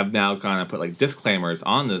websites have now kind of put disclaimers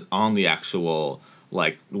on the actual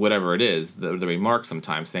whatever it is, the remark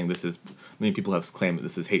sometimes saying many people have claimed that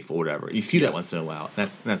this is hateful or whatever. You see that once in a while.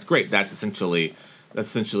 That's great. That's essentially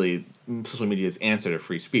social media's answer to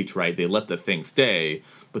free speech, right? They let the thing stay,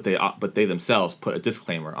 but they themselves put a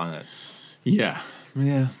disclaimer on it. Yeah.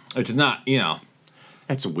 Which is not,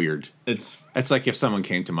 That's weird. It's like if someone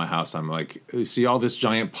came to my house, I'm like, see all this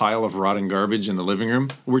giant pile of rotten garbage in the living room?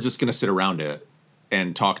 We're just going to sit around it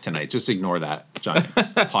and talk tonight. Just ignore that giant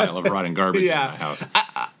pile of rotten garbage in my house.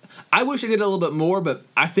 I wish I did a little bit more, but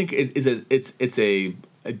I think it's a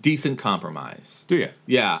decent compromise. Do you?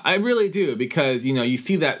 Yeah, I really do, because, you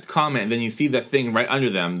see that comment and then you see that thing right under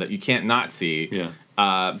them that you can't not see.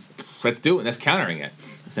 Yeah. Let's do it. That's countering it,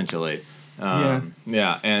 essentially. And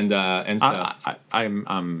so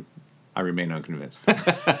I remain unconvinced.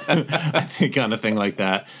 I think on a thing like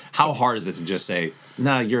that, how hard is it to just say,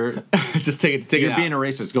 "Nah, you're just take it. You're being a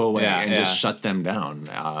racist. Go away," and just shut them down,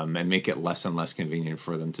 and make it less and less convenient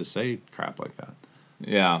for them to say crap like that.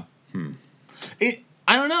 Yeah.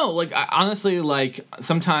 I don't know. Honestly,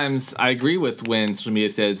 sometimes I agree with when social media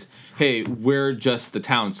says, "Hey, we're just the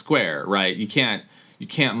town square," right? You can't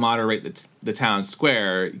moderate the town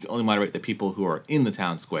square. You can only moderate the people who are in the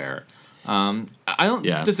town square. I don't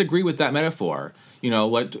disagree with that metaphor.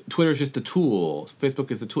 Twitter is just a tool.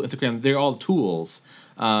 Facebook is a tool. Instagram, they're all tools.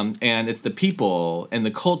 And it's the people and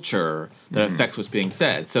the culture that affects what's being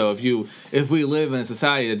said. So if we live in a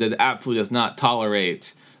society that absolutely does not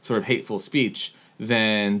tolerate sort of hateful speech,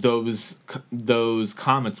 then those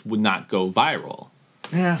comments would not go viral.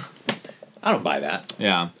 Yeah. I don't buy that.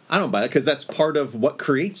 Yeah. I don't buy that, because that's part of what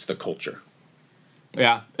creates the culture.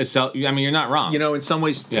 Yeah. You're not wrong. In some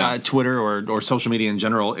ways, Twitter or social media in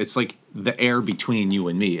general, it's like the air between you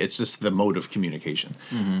and me. It's just the mode of communication.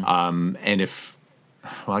 And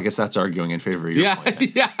I guess that's arguing in favor of your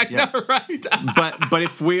point. I know, right?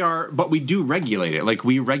 but we do regulate it.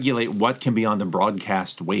 We regulate what can be on the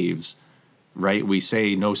broadcast waves. Right, we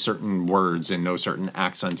say no certain words and no certain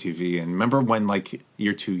acts on TV. And remember when,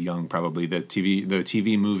 you're too young probably, the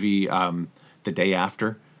TV movie The Day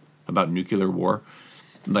After, about nuclear war.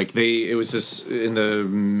 It was this in the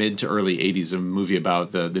mid to early 80s, a movie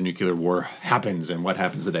about the nuclear war happens and what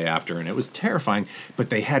happens the day after, and it was terrifying. But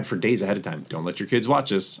they had for days ahead of time, don't let your kids watch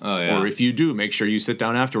this. Oh, yeah. Or if you do, make sure you sit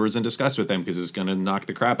down afterwards and discuss with them, because it's going to knock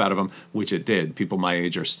the crap out of them, which it did. People my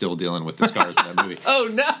age are still dealing with the scars of that movie. Oh,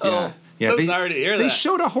 no. Yeah, sorry to hear that. They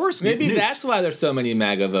showed a horse. Maybe that's why there's so many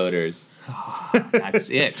MAGA voters.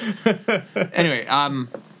 That's it. Anyway,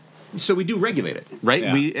 so we do regulate it, right?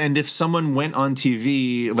 Yeah. And if someone went on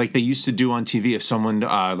TV, like they used to do on TV, if someone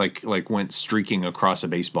went streaking across a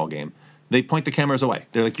baseball game, They point the cameras away.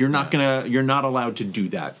 They're like, you're not allowed to do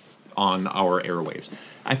that on our airwaves.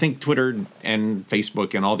 I think Twitter and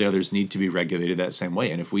Facebook and all the others need to be regulated that same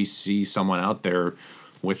way. And if we see someone out there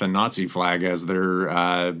with a Nazi flag as their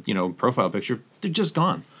profile picture, they're just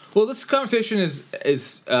gone. Well, this conversation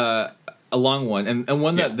is a long one, and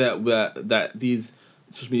one that these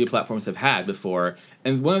social media platforms have had before.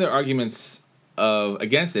 And one of their arguments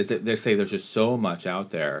against it is that they say there's just so much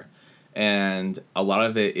out there, and a lot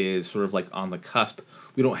of it is sort of like on the cusp.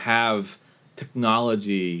 We don't have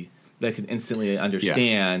technology that can instantly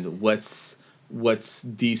understand what's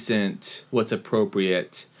decent, what's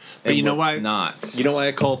appropriate. But you know why? Not. You know why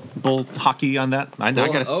I call bull hockey on that? I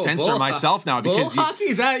got to censor myself now because bull hockey,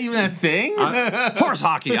 is that even a thing? Horse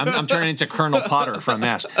hockey. I'm turning into Colonel Potter from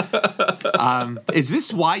MASH. Is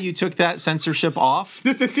this why you took that censorship off?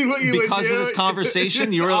 Just to see what you would do because of this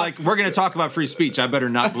conversation. You were like, "We're going to talk about free speech. I better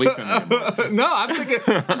not bleep him anymore." No, I'm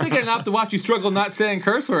thinking enough to watch you struggle not saying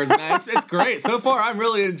curse words, man. It's great so far. I'm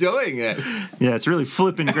really enjoying it. Yeah, it's really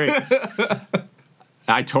flipping great.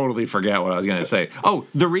 I totally forget what I was going to say. Oh,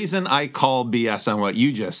 the reason I call BS on what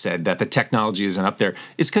you just said, that the technology isn't up there,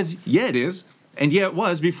 is because, it is. And it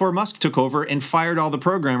was before Musk took over and fired all the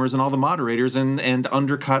programmers and all the moderators and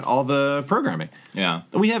undercut all the programming. Yeah.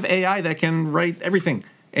 We have AI that can write everything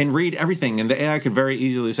and read everything. And the AI could very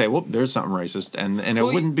easily say, well, there's something racist. And it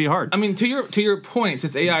wouldn't be hard. I mean, to your point,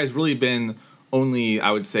 since AI has really been only,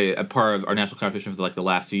 I would say, a part of our national conversation for like the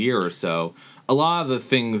last year or so, a lot of the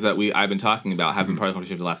things that I've been talking about have been part of the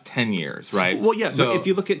conversation for the last 10 years, right? Well, yeah, so, but if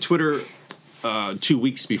you look at Twitter 2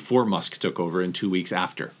 weeks before Musk took over and 2 weeks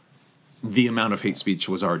after, the amount of hate speech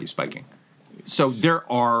was already spiking. So there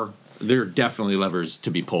are definitely levers to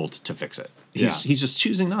be pulled to fix it. He's just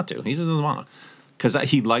choosing not to. He just doesn't want to. Because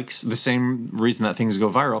he likes the same reason that things go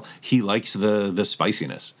viral. He likes the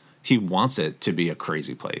spiciness. He wants it to be a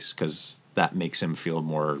crazy place because that makes him feel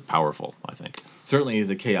more powerful, I think. Certainly he's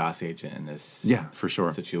a chaos agent in this for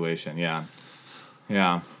sure. situation.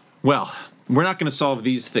 Yeah. Well, we're not going to solve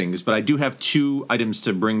these things, but I do have 2 items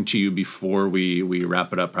to bring to you before we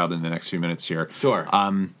wrap it up probably in the next few minutes here. Sure.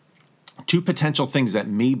 2 potential things that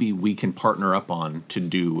maybe we can partner up on to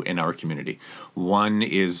do in our community. One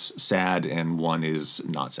is sad and one is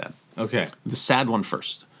not sad. Okay. The sad one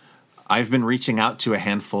first. I've been reaching out to a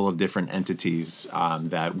handful of different entities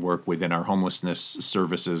that work within our homelessness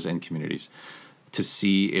services and communities to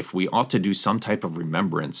see if we ought to do some type of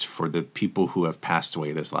remembrance for the people who have passed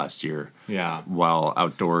away this last year while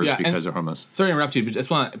outdoors because they're homeless. Sorry to interrupt you, but just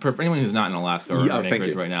want for anyone who's not in Alaska or in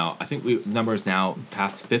Anchorage right now, I think numbers now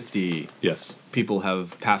past 50 people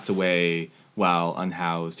have passed away while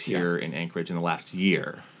unhoused here in Anchorage in the last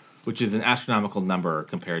year, which is an astronomical number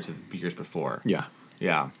compared to the years before. Yeah.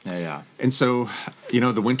 And so,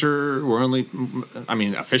 the winter,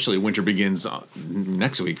 officially winter begins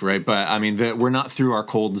next week, right? But, we're not through our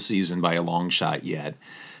cold season by a long shot yet.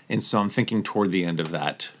 And so I'm thinking toward the end of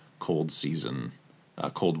that cold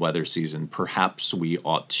weather season, perhaps we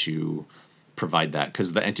ought to provide that.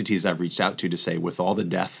 Because the entities I've reached out to say, with all the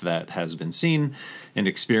death that has been seen and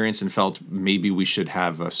experienced and felt, maybe we should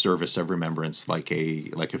have a service of remembrance like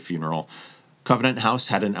a funeral. Covenant House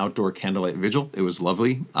had an outdoor candlelight vigil. It was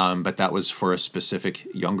lovely, but that was for a specific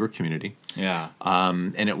younger community. Yeah.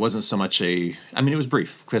 And it wasn't so much it was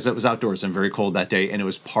brief because it was outdoors and very cold that day, and it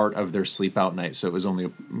was part of their sleep out night, so it was only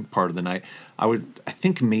a part of the night. I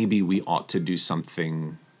think maybe we ought to do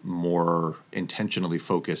something more intentionally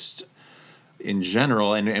focused in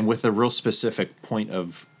general and with a real specific point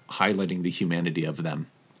of highlighting the humanity of them.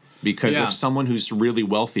 Because if someone who's really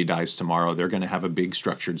wealthy dies tomorrow, they're going to have a big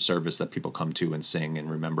structured service that people come to and sing and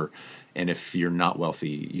remember. And if you're not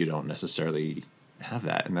wealthy, you don't necessarily have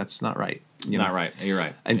that, and that's not right. Not right. You're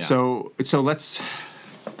right. And so let's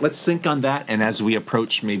think on that. And as we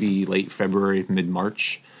approach maybe late February,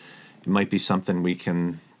 mid-March, it might be something we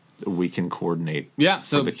can coordinate. Yeah.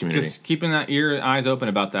 So for the community. Just keeping that eyes open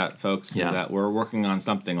about that, folks. Yeah. That we're working on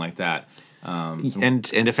something like that.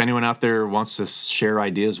 And if anyone out there wants to share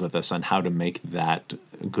ideas with us on how to make that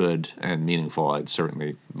good and meaningful, I'd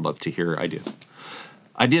certainly love to hear ideas.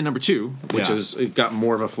 Idea number 2, which is it got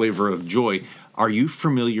more of a flavor of joy. Are you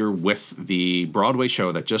familiar with the Broadway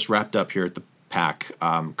show that just wrapped up here at the PAC,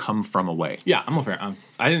 Come From Away? Yeah, I'm aware.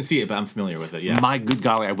 I didn't see it, but I'm familiar with it. Yeah. My good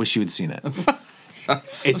golly, I wish you had seen it.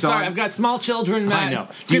 Sorry, I've got small children, Matt. I know.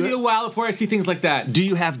 Give me a while before I see things like that. Do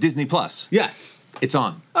you have Disney Plus? Yes. It's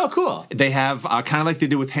on. Oh, cool. They have, kind of like they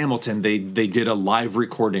did with Hamilton, they did a live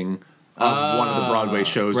recording of one of the Broadway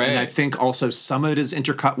shows. Right. And I think also some of it is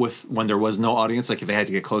intercut with when there was no audience. Like if they had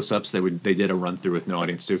to get close-ups, they did a run-through with no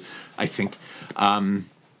audience too, I think.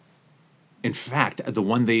 In fact, the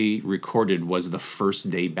one they recorded was the first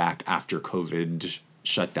day back after COVID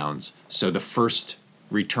shutdowns. So the first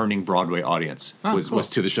returning Broadway audience was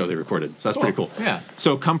to the show they recorded. So that's pretty cool. Yeah.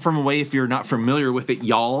 So Come From Away, if you're not familiar with it,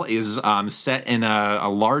 y'all, is set in a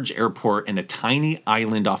large airport in a tiny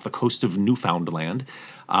island off the coast of Newfoundland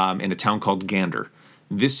in a town called Gander.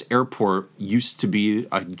 This airport used to be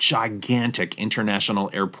a gigantic international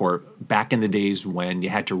airport back in the days when you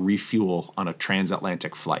had to refuel on a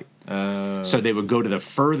transatlantic flight. So they would go to the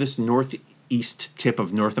furthest northeast tip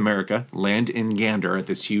of North America, land in Gander at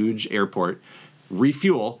this huge airport,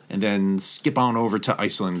 refuel, and then skip on over to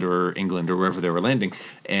Iceland or England or wherever they were landing.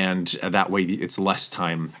 And that way it's less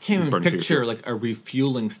time. I can't even picture like a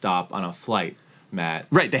refueling stop on a flight, Matt.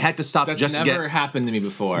 Right, they had to stop That's just to never happened to me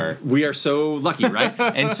before. We are so lucky, right?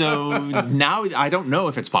 And so now I don't know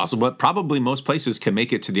if it's possible, but probably most places can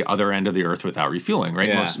make it to the other end of the earth without refueling, right?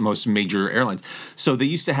 Yeah. Most major airlines. So they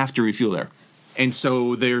used to have to refuel there. And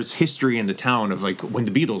so there's history in the town of like when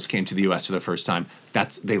the Beatles came to the U.S. for the first time,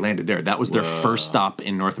 they landed there. That was their first stop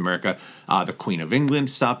in North America. The Queen of England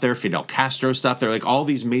stopped there. Fidel Castro stopped there. Like all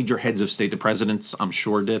these major heads of state, the presidents, I'm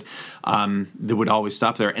sure did. They would always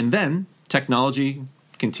stop there. And then technology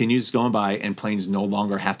continues going by and planes no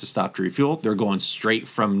longer have to stop to refuel. They're going straight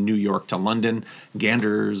from New York to London.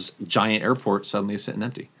 Gander's giant airport suddenly is sitting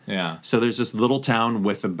empty. Yeah. So there's this little town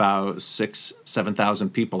with about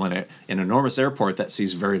 6,000-7,000 people in it, an enormous airport that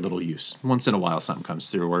sees very little use. Once in a while something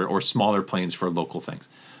comes through, or smaller planes for local things.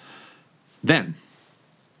 Then,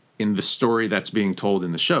 in the story that's being told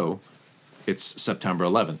in the show, it's September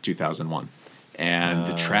 11th, 2001. And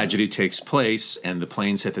the tragedy takes place, and the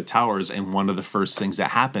planes hit the towers, and one of the first things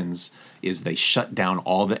that happens is they shut down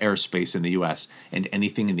all the airspace in the U.S., and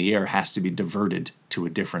anything in the air has to be diverted to a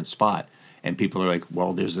different spot. And people are like,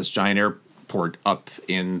 well, there's this giant airport up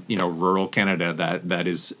in rural Canada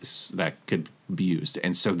that could be used.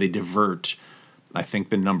 And so they divert, I think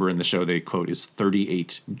the number in the show they quote is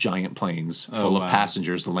 38 giant planes full of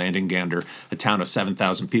passengers to land in Gander. A town of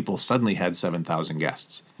 7,000 people suddenly had 7,000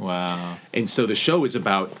 guests. Wow. And so the show is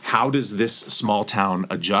about how does this small town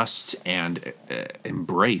adjust and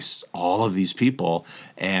embrace all of these people,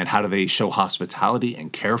 and how do they show hospitality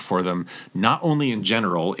and care for them, not only in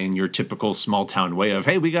general in your typical small town way of,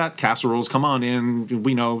 hey, we got casseroles, come on in,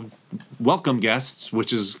 we know, welcome guests,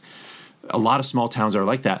 which is a lot of small towns are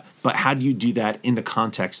like that. But how do you do that in the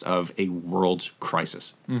context of a world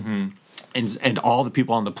crisis? Mm-hmm. And all the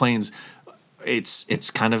people on the planes,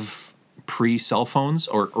 it's kind of pre-cell phones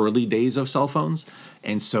or early days of cell phones.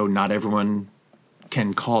 And so not everyone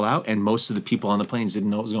can call out, and most of the people on the planes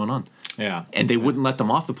didn't know what was going on. Yeah. And they wouldn't let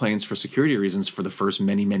them off the planes for security reasons for the first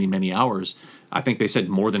many, many, many hours. I think they said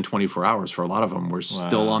more than 24 hours for a lot of them were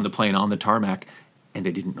still on the plane, on the tarmac, and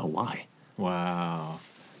they didn't know why. Wow.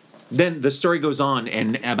 Then the story goes on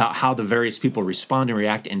and about how the various people respond and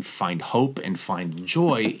react and find hope and find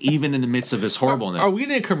joy even in the midst of this horribleness. Are we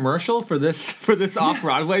in a commercial for this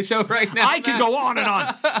off-Broadway show right now? I could go on and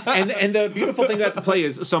on. And the beautiful thing about the play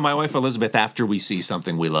is, so my wife Elizabeth, after we see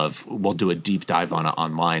something we love, we'll do a deep dive on it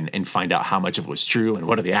online and find out how much of it was true and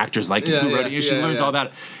what are the actors like and who wrote it. She learns all about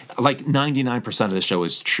it. Like 99% of the show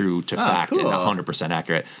is true to fact and 100%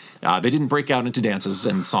 accurate. They didn't break out into dances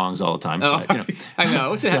and songs all the time. Oh, but, I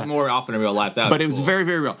know. Which they had more often in real life. But it was very,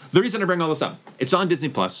 very real. The reason I bring all this up, it's on Disney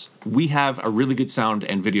Plus. We have a really good sound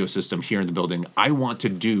and video system here in the building. I want to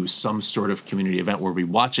do some sort of community event where we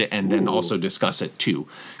watch it and then also discuss it too.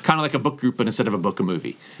 Kind of like a book group, but instead of a book, a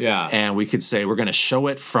movie. Yeah. And we could say we're going to show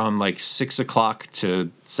it from like 6 o'clock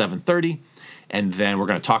to 7:30. And then we're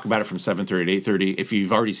going to talk about it from 7:30 to 8:30. If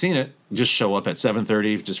you've already seen it, just show up at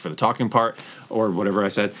 7:30 just for the talking part or whatever I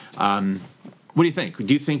said. What do you think?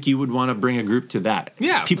 Do you think you would want to bring a group to that?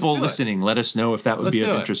 Yeah, people listening, let us know if that would be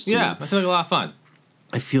of interest to you. Yeah, that sounds like a lot of fun.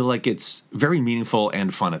 I feel like it's very meaningful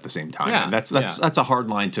and fun at the same time. Yeah, and that's a hard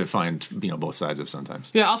line to find, both sides of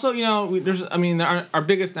sometimes. Yeah. Also, our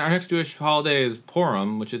next Jewish holiday is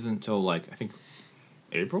Purim, which isn't until I think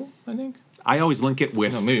April. I think. I always link it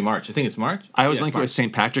with... No, maybe March. I think it's March. I always link it with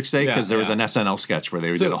St. Patrick's Day because there was an SNL sketch where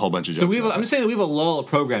they did a whole bunch of jokes. So I'm just saying that we have a lull of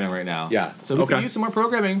programming right now. Yeah. So we could use some more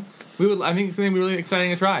programming. I think it's something really exciting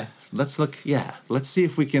to try. Let's look. Yeah. Let's see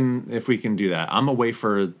if we can do that. I'm away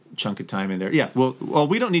for a chunk of time in there. Yeah. Well,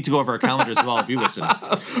 we don't need to go over our calendars as well if you listen.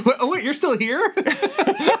 Wait, you're still here?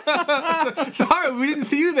 Sorry, we didn't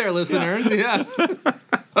see you there, listeners. Yeah. Yes.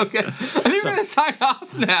 Okay. I think we're gonna sign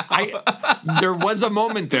off now. There was a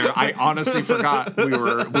moment there. I honestly forgot we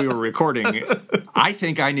were recording. I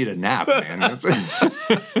think I need a nap, man.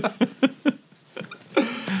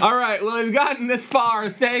 All right. Well, we've gotten this far.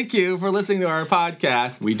 Thank you for listening to our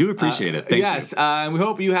podcast. We do appreciate it. Thank you. Yes. And we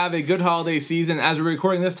hope you have a good holiday season. As we're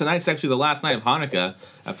recording this, tonight's actually the last night of Hanukkah,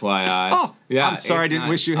 FYI. Oh, yeah. I'm sorry I didn't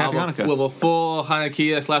wish you happy Hanukkah. We have a full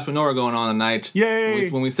Hanukkah/menorah going on tonight. Yay!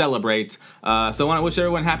 When we celebrate. So I want to wish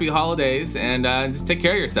everyone happy holidays and just take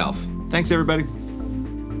care of yourself. Thanks, everybody.